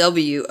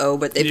TWO,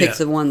 but they Yeah. picked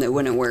the one that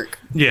wouldn't work.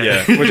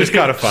 Yeah, which is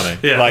kind of funny.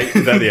 Yeah. Like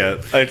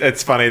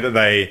it's funny that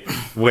they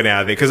went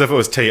out of there because if it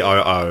was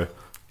TOO,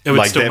 It would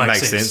like still that make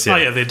makes sense. Oh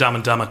yeah, they're Dumb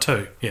and Dumber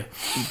 2. Yeah.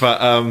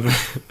 But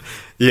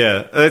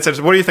yeah, that's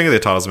interesting. What do you think of their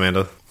titles,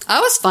 Amanda? I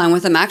was fine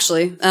with them,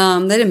 actually.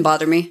 They didn't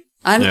bother me.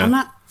 I'm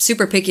not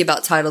super picky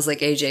about titles like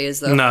AJ is,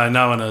 though.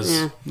 No one is.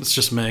 Yeah. It's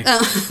just me.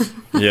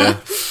 Yeah,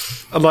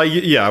 like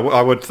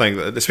I would think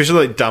that,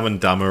 especially like Dumb and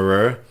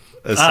Dumberer.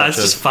 Is It's such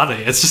just funny.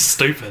 It's just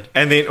stupid.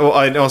 and then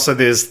and also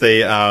there's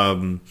the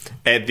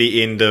at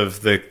the end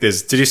of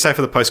did you say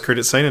for the post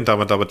credit scene in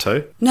Dumb and Dumber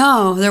 2?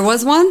 No, there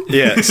was one?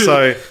 Yeah,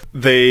 so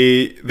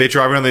they're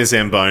driving on their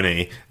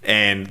Zamboni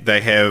and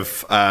they have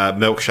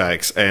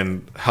milkshakes,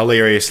 and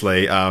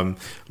hilariously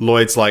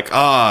Lloyd's like,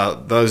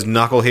 those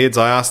knuckleheads,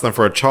 I asked them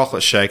for a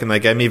chocolate shake and they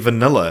gave me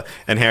vanilla.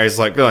 And Harry's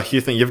like, you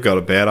think you've got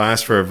it bad? I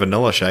asked for a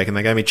vanilla shake and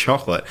they gave me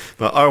chocolate.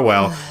 Like, oh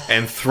well,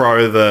 and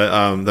throw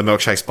the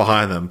milkshakes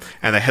behind them,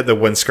 and they hit the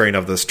windscreen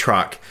of this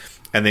truck.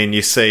 And then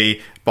you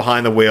see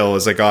behind the wheel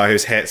is a guy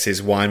whose hat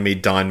says "Wine me,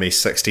 dine me,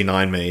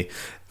 69 me,"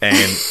 and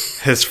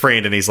his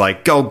friend, and he's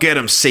like, "Go get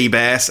him,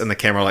 Seabass!" And the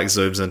camera like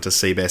zooms into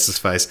Seabass's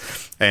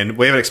face, and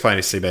we haven't explained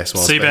who Seabass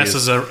was. Seabass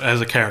is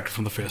a character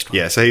from the first one.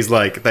 Yeah, so he's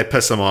like, they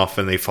piss him off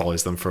and he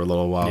follows them for a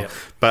little while. Yeah.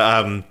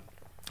 But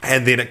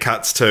and then it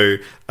cuts to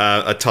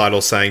a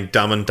title saying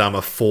 "Dumb and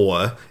Dumber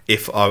 4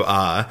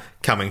 FOR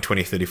coming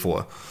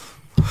 2034."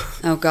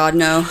 Oh God,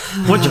 no.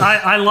 Which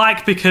I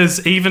like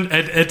because even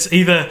it's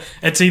either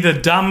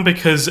dumb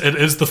because it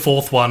is the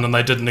fourth one and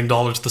they didn't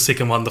acknowledge the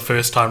second one the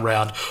first time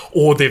round,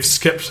 or they're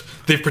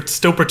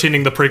still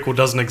pretending the prequel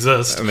doesn't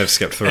exist And they've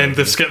skipped through. and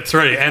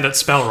it's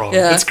spell wrong.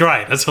 Yeah. It's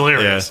great. It's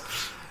hilarious. Yeah.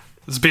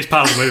 It's the best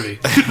part of the movie.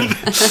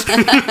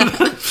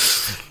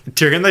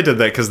 Do you reckon they did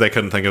that because they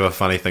couldn't think of a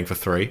funny thing for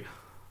 3?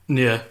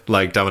 Yeah,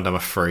 Like Dumb and Dumber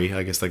 3,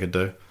 I guess they could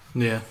do.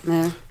 yeah.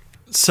 Yeah.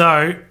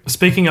 So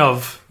speaking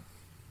of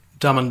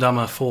Dumb and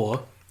Dumber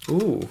 4,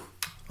 Ooh,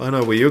 I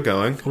know where you're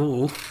going.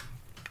 ooh,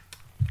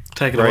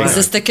 take it Right. away. Is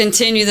this to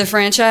continue the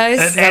franchise?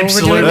 It Is that what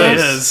we're doing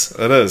absolutely now? is.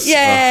 It is.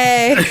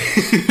 Yay!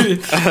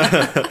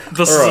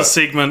 This is a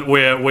segment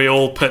where we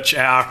all pitch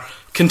our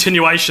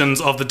continuations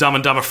of the Dumb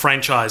and Dumber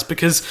franchise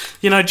because,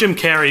 Jim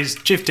Carrey's,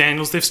 Jeff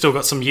Daniels, they've still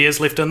got some years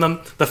left in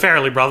them. The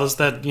Farrelly brothers,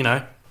 But you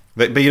don't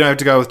have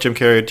to go with Jim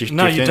Carrey or Jeff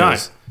No, you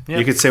Daniels. don't. Yeah.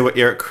 You could see what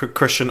Eric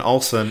Christian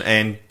Olsen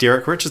and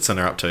Derek Richardson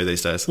are up to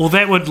these days. well,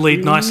 that would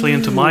lead nicely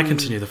into my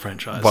continue the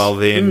franchise. Well,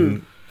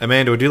 then,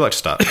 Amanda, would you like to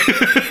start?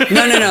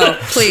 No,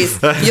 please.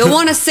 You'll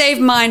want to save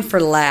mine for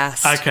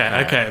last.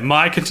 Okay.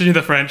 My continue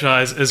the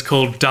franchise is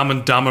called Dumb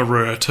and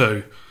Dumberer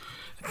 2.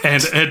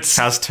 And it's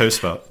How's 2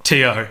 spelled?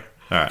 T.O.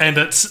 Alright. And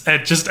it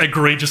just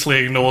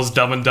egregiously ignores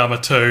Dumb and Dumber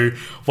 2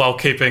 while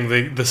keeping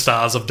the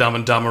stars of Dumb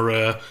and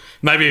Dumberer.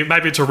 Maybe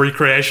it's a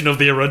recreation of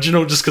the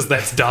original just because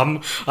that's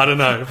dumb. I don't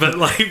know. But,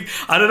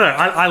 I don't know.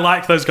 I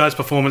like those guys'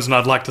 performance and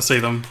I'd like to see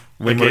them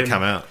When again. would it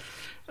come out?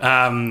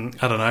 I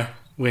don't know.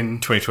 When...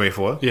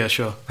 2024? Yeah,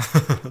 sure.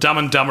 Dumb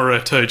and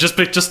Dumberer 2.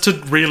 Just to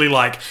really,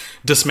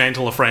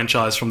 dismantle a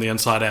franchise from the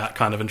inside out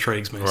kind of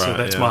intrigues me. So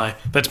Right,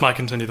 that's my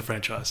continue the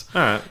franchise.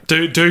 All right.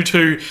 Do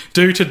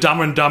to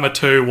Dumb and Dumber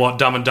 2 what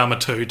Dumb and Dumber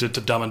 2 did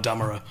to Dumb and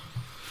Dumberer.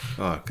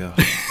 Oh, God.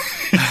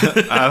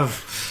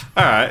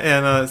 All right,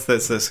 yeah, no,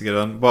 that's a good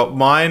one. Well,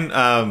 mine,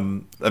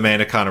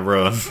 Amanda kind of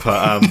ruined,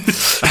 but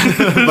because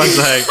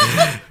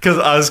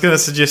I was going to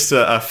suggest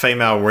a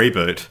female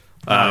reboot,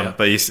 yeah.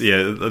 but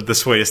the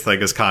sweetest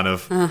thing is kind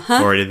of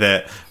already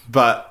there.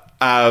 But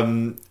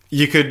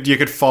you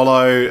could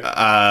follow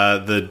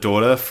the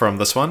daughter from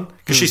this one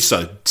because she's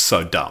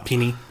so dumb.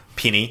 Penny.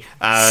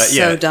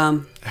 So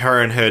dumb. Her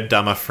and her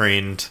dumber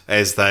friend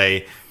as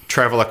they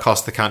travel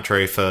across the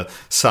country for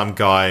some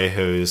guy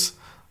who's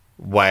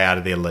way out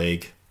of their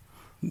league.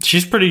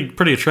 She's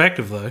pretty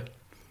attractive though.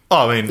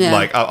 Oh, I mean, Yeah.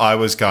 I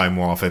was going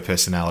more off her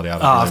personality. I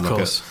don't Oh, really of look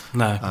course. at.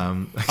 No,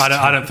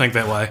 I don't think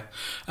that way.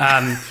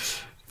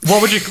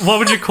 What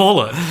would you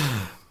call it?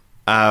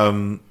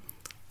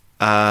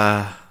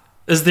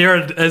 Is there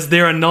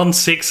a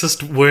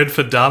non-sexist word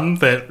for dumb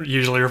that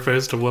usually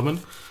refers to women?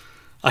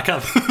 I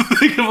can't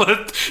think of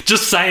it.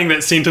 Just saying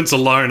that sentence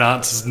alone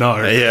answers no.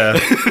 Yeah,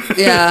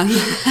 Yeah.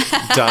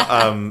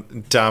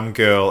 dumb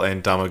girl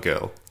and dumber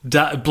girl.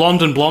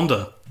 Blonde and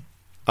blonder.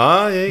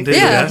 Oh yeah, you could do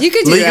Yeah, that. you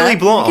could do Legally that.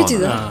 blonde. You could do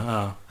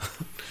that.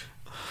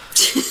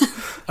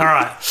 All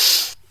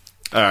right.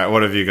 All right,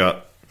 what have you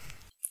got?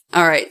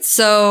 All right.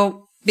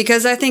 So,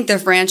 because I think the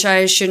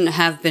franchise shouldn't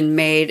have been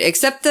made,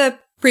 except the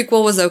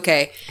prequel was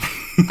okay,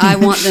 I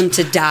want them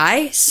to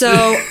die.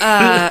 So,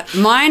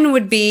 mine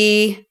would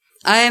be,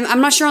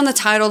 I'm not sure on the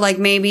title,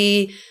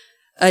 maybe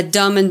a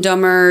Dumb and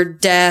Dumber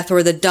death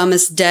or the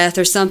dumbest death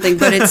or something,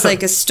 but it's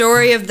like a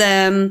story of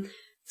them.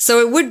 So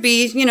it would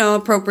be,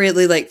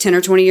 appropriately 10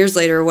 or 20 years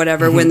later or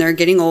whatever when they're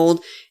getting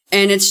old.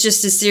 And it's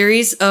just a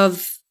series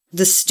of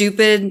the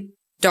stupid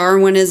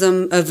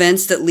Darwinism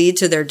events that lead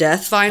to their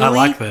death finally.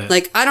 I like that.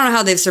 I don't know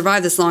how they've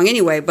survived this long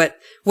anyway, but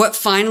what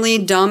finally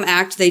dumb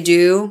act they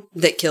do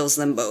that kills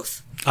them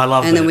both. I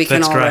love And that. then we can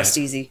That's all great. rest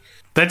easy.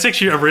 That's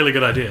actually a really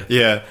good idea.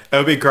 Yeah, it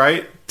would be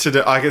great to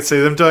do. I could see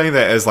them doing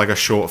that as a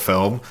short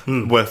film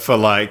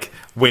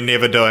we're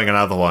never doing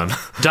another one.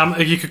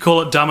 You could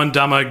call it Dumb and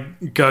Dumber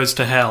Goes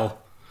to Hell.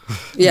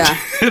 Yeah.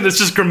 And it's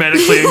just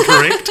grammatically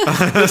incorrect.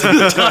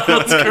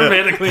 It's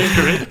grammatically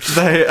incorrect.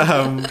 They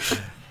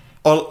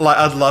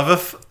I'd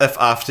love if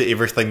after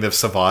everything they've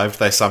survived,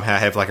 they somehow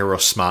have a real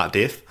smart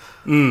death.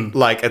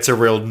 It's a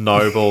real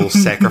noble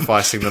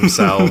sacrificing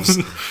themselves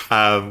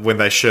when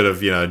they should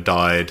have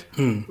died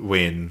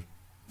when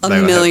A they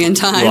got million hit,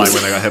 times.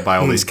 when they got hit by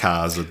all these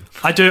cars. And,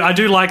 I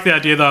do like the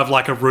idea though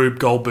of a Rube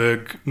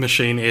Goldberg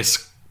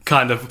machine-esque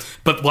kind of,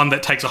 but one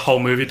that takes a whole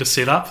movie to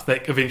set up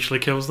that eventually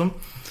kills them.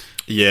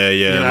 yeah,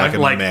 You know,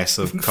 a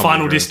massive comedy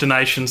Final room.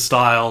 Destination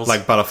styles.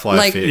 Butterfly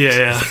Like- effect.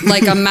 yeah.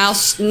 Like a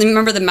mouse.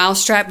 Remember the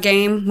mousetrap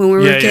game when we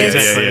were Yeah, kids?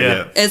 exactly.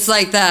 yeah. It's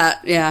like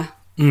that. Yeah.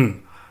 Yeah,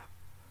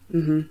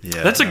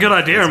 That's a good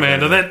idea, that's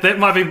Amanda. amazing. That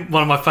might be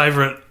one of my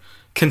favourite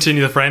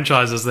continue the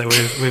franchises that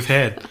we've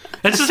had.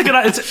 It's just a good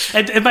idea.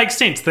 It makes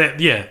sense that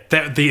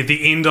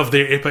the end of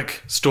their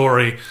epic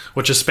story,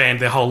 which has spanned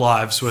their whole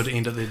lives, would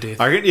end at their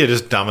death. I reckon you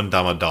just Dumb and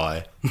Dumber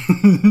die.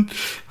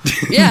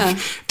 Yeah.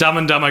 Dumb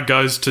and Dumber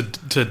goes to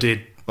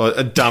dead. Or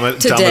a Dumb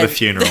at a dead.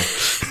 funeral.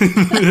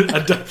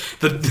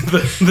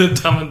 The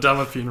Dumb and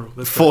Dumber funeral.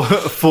 That's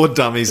Four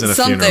dummies in a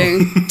funeral.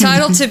 Something.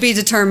 Title to be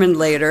determined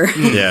later.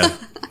 Yeah.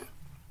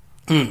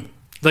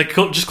 They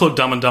just call it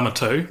Dumb and Dumber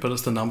 2, but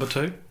it's the number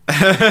 2.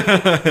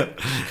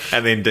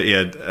 and then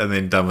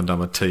Dumb and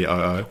Dumber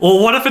TOO.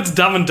 Or what if it's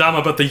Dumb and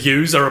Dumber, but the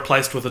U's are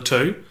replaced with a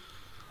 2?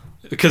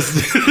 Because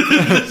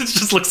it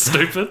just looks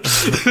stupid.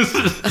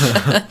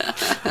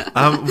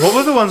 What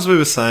were the ones we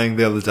were saying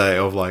the other day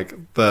of like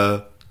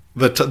the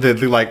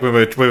like we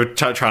were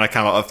trying to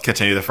come up with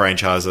continue the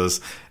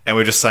franchises, and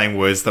we're just saying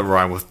words that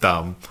rhyme with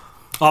dumb.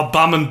 Oh,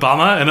 Bum and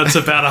Bummer, and it's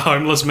about a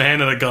homeless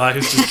man and a guy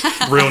who's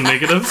just real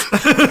negative.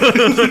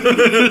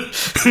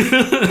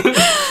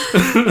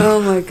 Oh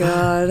my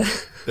god.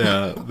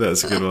 Yeah,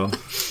 that's a good one.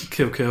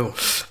 Cool.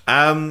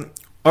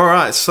 All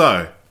right,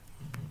 so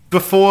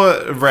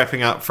before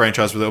wrapping up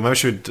franchise with it, or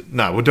maybe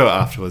we'll do it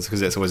afterwards because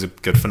that's always a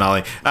good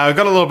finale. We've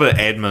got a little bit of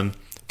admin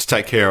to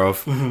take care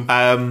of.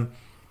 We're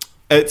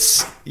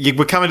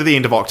coming to the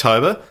end of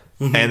October,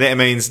 and that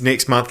means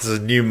next month is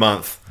a new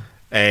month,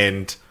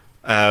 and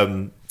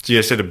you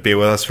just had to bear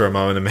with us for a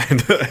moment,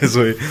 Amanda, as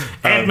we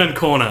Admin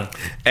Corner.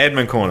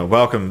 Admin Corner.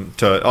 Welcome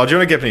to it. Oh, do you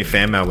want to get any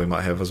fan mail we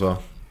might have as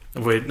well?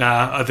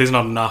 Nah, there's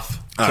not enough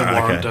to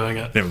warrant doing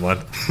it. Never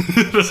mind.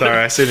 Sorry,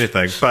 I said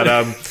anything. But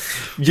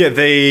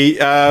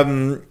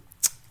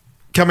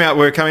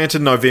we're coming into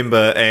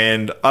November,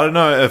 and I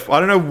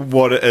don't know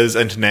what it is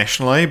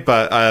internationally,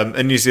 but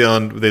in New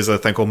Zealand there's a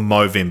thing called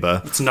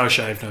Movember. It's No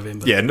Shave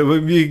November. Yeah,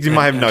 you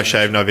might have No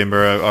Shave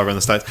November over in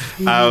the States.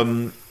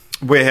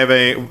 We're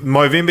having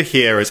Movember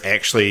here is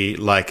actually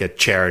like a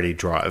charity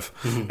drive,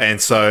 and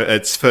so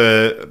it's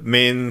for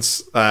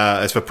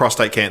it's for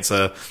prostate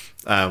cancer.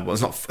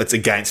 It's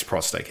against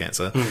prostate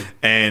cancer,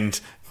 and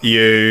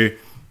you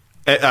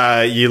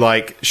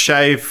like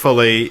shave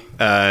fully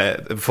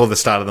before the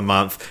start of the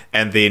month,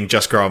 and then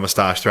just grow a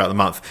moustache throughout the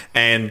month.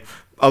 And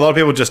a lot of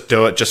people just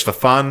do it just for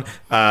fun.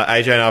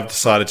 AJ and I have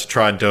decided to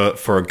try and do it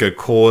for a good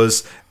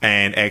cause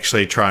and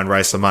actually try and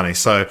raise some money.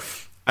 So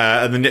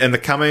in the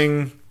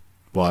coming.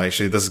 Well,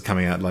 actually, this is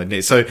coming out like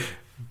next. So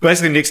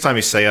basically, next time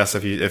you see us,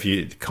 if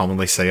you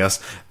commonly see us,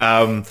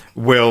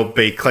 we'll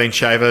be clean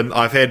shaven.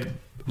 I've had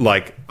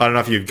I don't know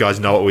if you guys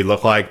know what we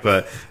look like,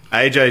 but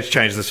AJ's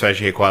changed his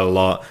facial hair quite a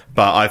lot.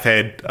 But I've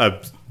had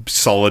a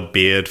solid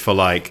beard for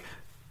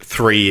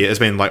 3 years. It's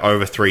been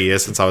over 3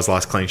 years since I was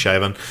last clean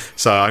shaven.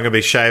 So I'm going to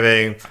be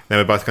shaving. Then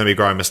we're both going to be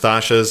growing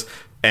moustaches.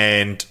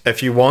 And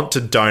if you want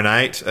to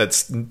donate,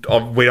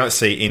 we don't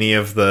see any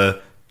of the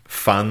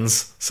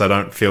funds, so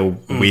don't feel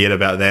weird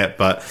about that,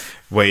 but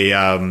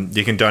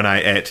you can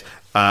donate at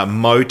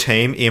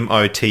moteam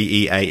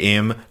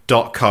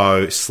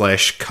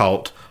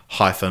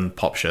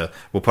moteam.co/cult-popture.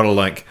 We'll put a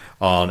link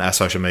on our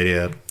social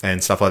media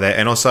and stuff like that.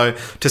 And also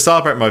to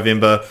celebrate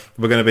Movember,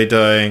 we're going to be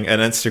doing an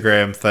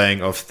Instagram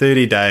thing of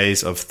 30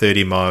 days of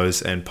 30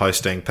 mows and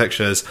posting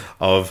pictures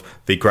of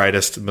the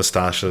greatest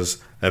moustaches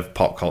of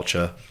pop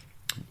culture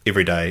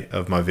every day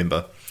of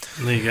Movember.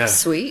 There you go.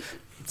 Sweet.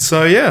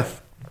 So yeah,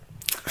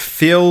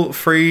 feel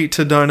free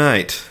to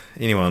donate,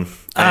 anyone.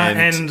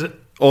 And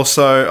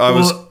also, I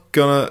was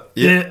gonna...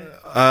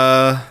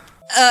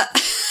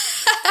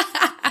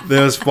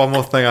 there was one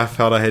more thing I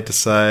felt I had to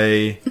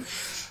say.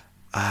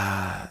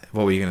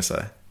 What were you going to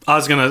say? I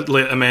was going to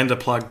let Amanda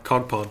plug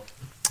CogPod.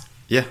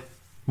 Yeah.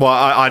 Well,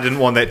 I didn't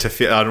want that to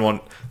feel... I didn't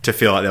want to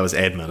feel like that was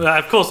admin.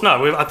 Of course,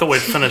 no. I thought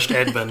we'd finished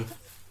admin.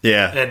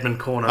 Yeah. Admin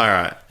Corner. All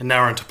right. And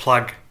now we're into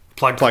Plug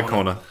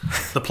Corner.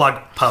 The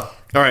Plug Pub.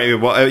 All right.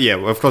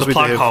 Well, of course we do.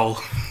 The Plug Hole.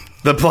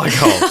 The Plug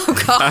Hole. Oh,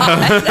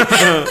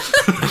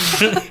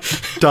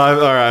 God.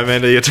 All right,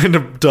 Amanda, you're trying to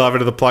dive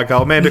into the Plug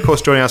Hole. Amanda, of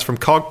course, joining us from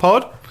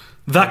CogPod.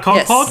 The CogPod?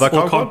 Yes. Or The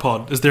CogPod?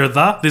 CogPod? Is there a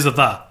the? There's a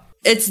the.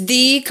 It's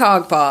the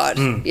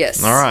CogPod.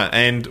 Yes. All right.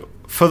 And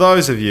for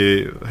those of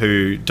you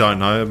who don't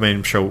know, I mean,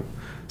 I'm sure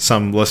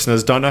some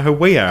listeners don't know who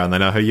we are and they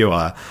know who you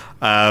are.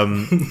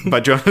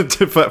 But do you want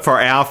to, for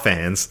our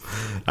fans,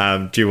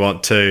 do you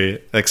want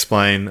to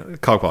explain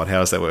CogPod?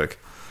 How does that work?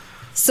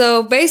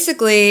 So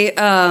basically,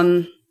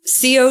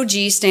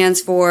 COG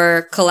stands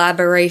for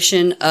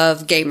Collaboration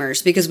of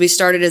Gamers, because we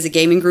started as a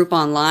gaming group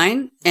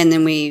online and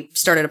then we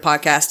started a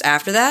podcast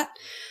after that.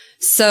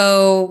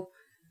 So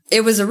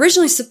it was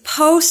originally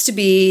supposed to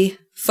be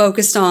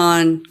focused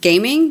on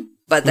gaming,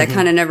 but that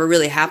kind of never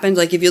really happened.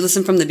 Like if you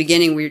listen from the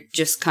beginning, we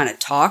just kind of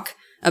talk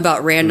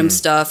about random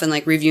stuff and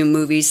like review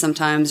movies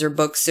sometimes or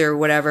books or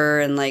whatever.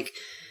 And like,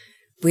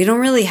 we don't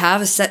really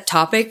have a set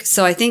topic.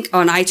 So I think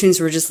on iTunes,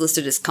 we're just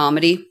listed as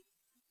comedy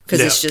because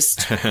it's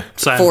just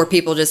four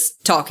people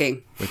just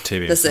talking. With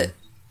TV. That's it.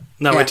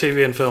 No, Yeah. we're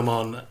TV and film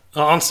on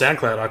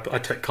SoundCloud. I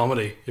take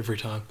comedy every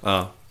time.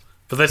 Oh.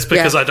 But that's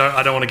because Yeah.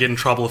 I don't want to get in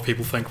trouble if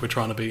people think we're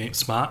trying to be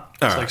smart.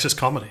 It's right. like it's just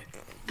comedy.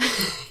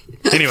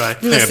 Anyway,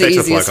 That's the back to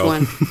easiest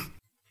Plug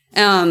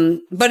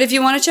one. But if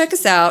you want to check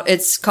us out,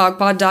 it's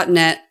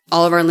cogpod.net.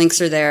 All of our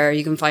links are there.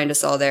 You can find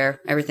us all there.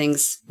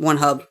 Everything's one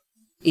hub.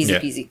 Easy Yeah.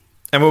 peasy.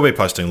 And we'll be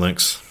posting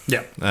links.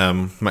 yeah.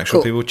 Make sure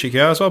Cool. people check it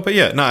out as well. But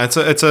yeah, no, it's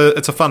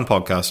a fun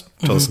podcast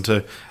to listen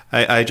to.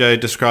 AJ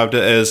described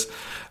it as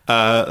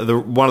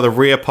one of the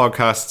rare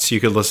podcasts you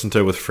could listen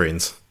to with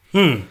friends.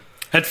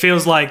 It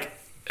feels like,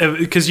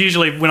 because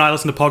usually when I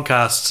listen to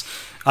podcasts,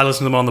 I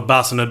listen to them on the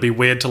bus, and it'd be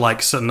weird to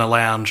like sit in a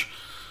lounge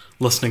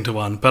listening to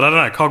one. But I don't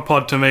know,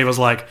 CogPod to me was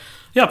like,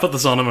 yeah, I put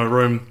this on in a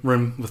room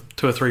with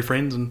 2 or 3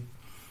 friends and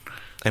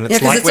And Yeah,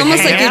 because it's we're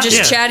almost like hanging you're out. just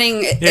Yeah.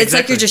 chatting. Yeah, It's like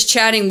exactly. you're just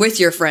chatting with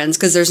your friends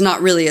because there's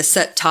not really a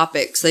set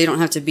topic, so you don't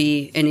have to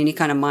be in any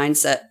kind of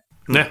mindset.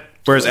 yeah.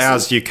 Whereas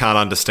ours, you can't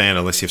understand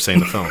unless you've seen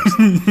the films.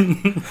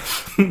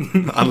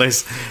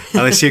 unless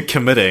you're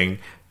committing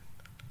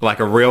like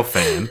a real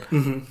fan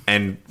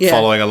and Yeah.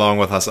 following along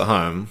with us at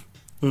home,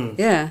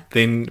 Yeah.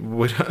 then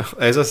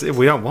as I said,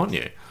 we don't want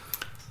you.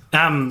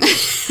 On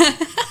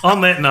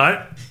that note,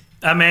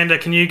 Amanda,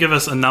 can you give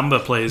us a number,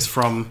 please,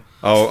 from...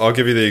 I'll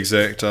give you the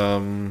exact. Where are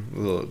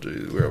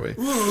we?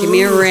 Give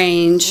me a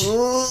range.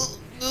 All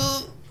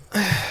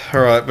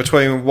right,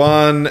 between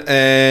 1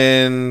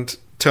 and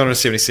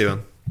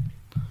 277.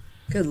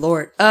 Good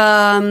Lord.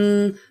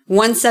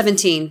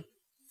 117.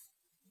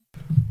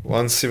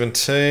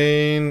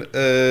 117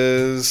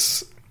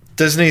 is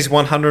Disney's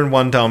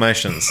 101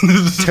 Dalmatians.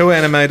 2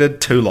 animated,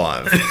 2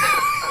 live.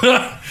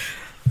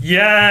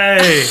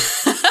 Yay!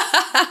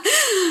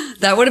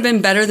 That would have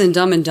been better than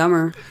Dumb and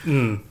Dumber. For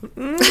me. For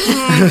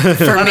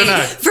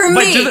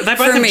But me. they both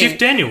for have me. Jeff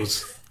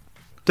Daniels.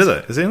 Does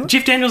it? Is he in it?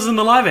 Jeff Daniels in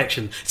the live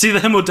action. It's either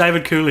him or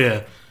David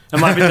Coulier. It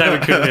might be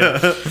David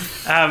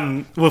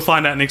Coulier. We'll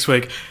find out next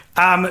week.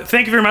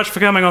 Thank you very much for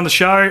coming on the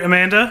show,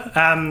 Amanda.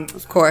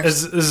 Of course.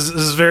 This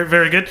is very,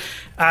 very good.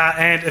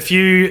 And if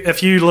you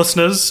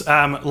listeners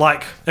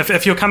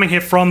if you're coming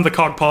here from the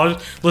Cog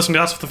Pod, listening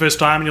to us for the first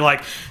time, and you're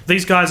like,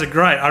 these guys are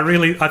great.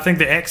 I think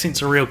the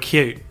accents are real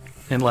cute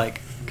and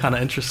like kind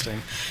of interesting.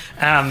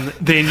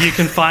 Then you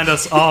can find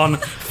us on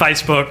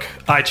Facebook,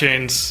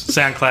 iTunes,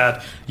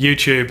 SoundCloud,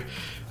 YouTube,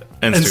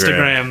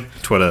 Instagram,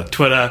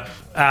 Twitter.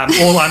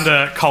 all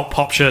under Cult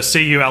Popture,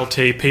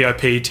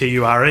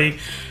 CULTPOPTURE.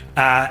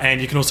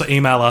 And you can also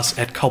email us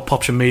at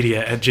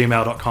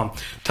cultpopturemedia@gmail.com.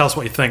 Tell us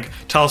what you think.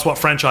 Tell us what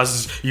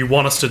franchises you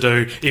want us to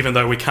do, even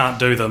though we can't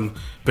do them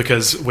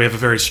because we have a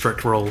very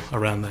strict rule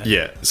around that.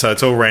 Yeah, so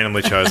it's all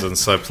randomly chosen.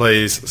 So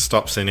please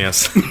stop sending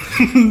us.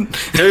 do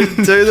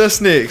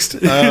this next.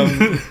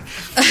 Okay,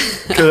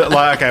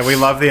 we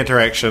love the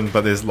interaction,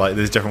 but there's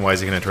different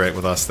ways you can interact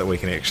with us that we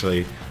can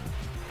actually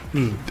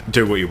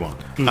do what you want.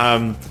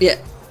 Yeah.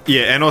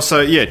 Yeah, and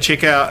also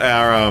check out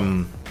our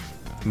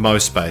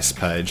MoSpace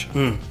page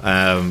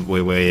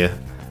where we're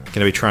going to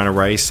be trying to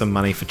raise some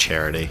money for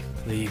charity.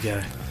 There you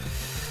go.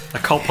 A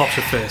Cult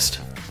Popture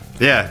first.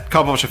 Yeah,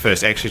 Cult Popture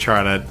first. Actually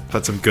trying to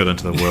put some good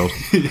into the world.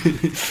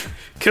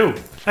 Cool.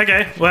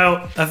 Okay,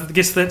 well, I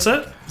guess that's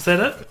it. Is that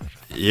it?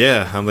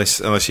 Yeah, unless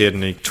you had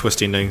any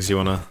twist endings you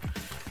want to...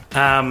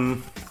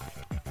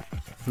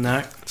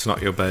 No. It's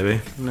not your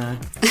baby. No.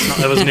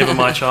 It was never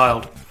my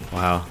child.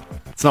 Wow.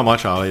 It's not my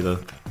child either.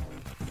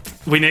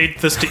 We need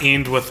this to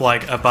end with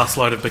like a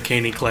busload of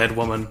bikini-clad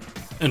women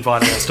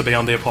inviting us to be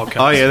on their podcast.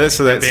 Oh yeah, that's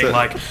being it.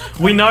 like,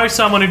 we know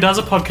someone who does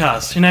a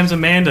podcast. Her name's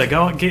Amanda.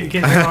 Go on, get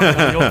her on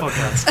your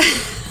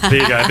podcast.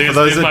 There you go.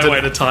 There's my way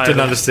to tie didn't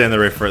it. understand the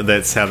reference.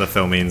 That's how the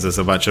film ends. Is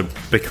a bunch of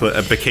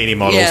bikini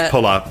models Yeah.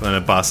 pull up in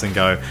a bus and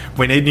go,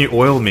 "We need new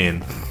oil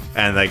men,"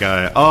 and they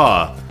go,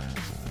 "Oh,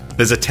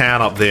 there's a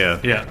town up there."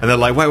 Yeah. and they're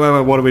like, "Wait,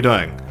 what are we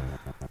doing?"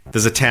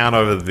 There's a town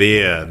over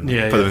there. And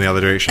Yeah, put them in the other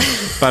direction.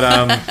 But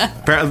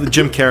apparently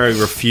Jim Carrey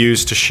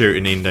refused to shoot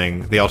an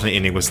ending. The alternate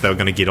ending was they were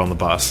going to get on the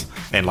bus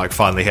and like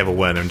finally have a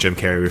win, and Jim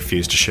Carrey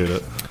refused to shoot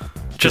it.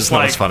 Just Not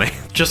like as funny.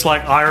 Just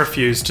like I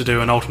refuse to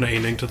do an alternate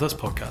ending to this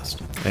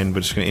podcast. And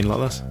we're just going to end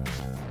like this.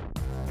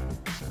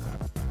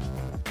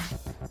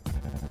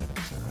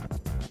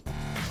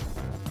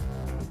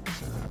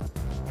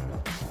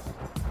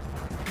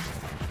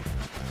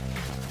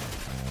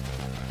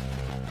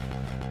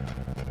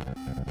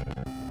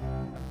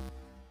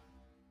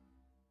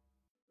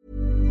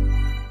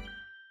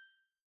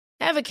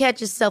 Ever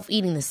catch yourself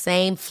eating the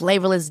same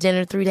flavorless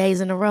dinner 3 days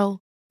in a row?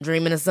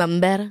 Dreaming of something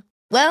better?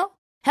 Well,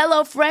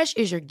 HelloFresh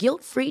is your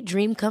guilt-free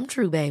dream come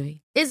true,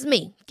 baby. It's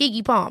me,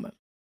 Keke Palmer.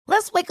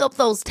 Let's wake up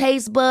those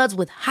taste buds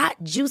with hot,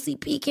 juicy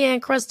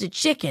pecan-crusted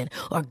chicken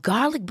or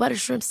garlic butter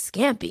shrimp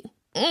scampi.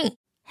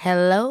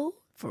 Hello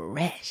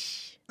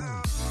Fresh.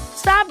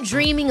 Stop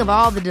dreaming of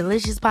all the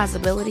delicious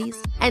possibilities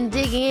and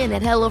dig in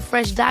at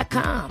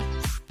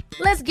HelloFresh.com.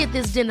 Let's get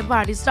this dinner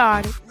party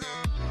started.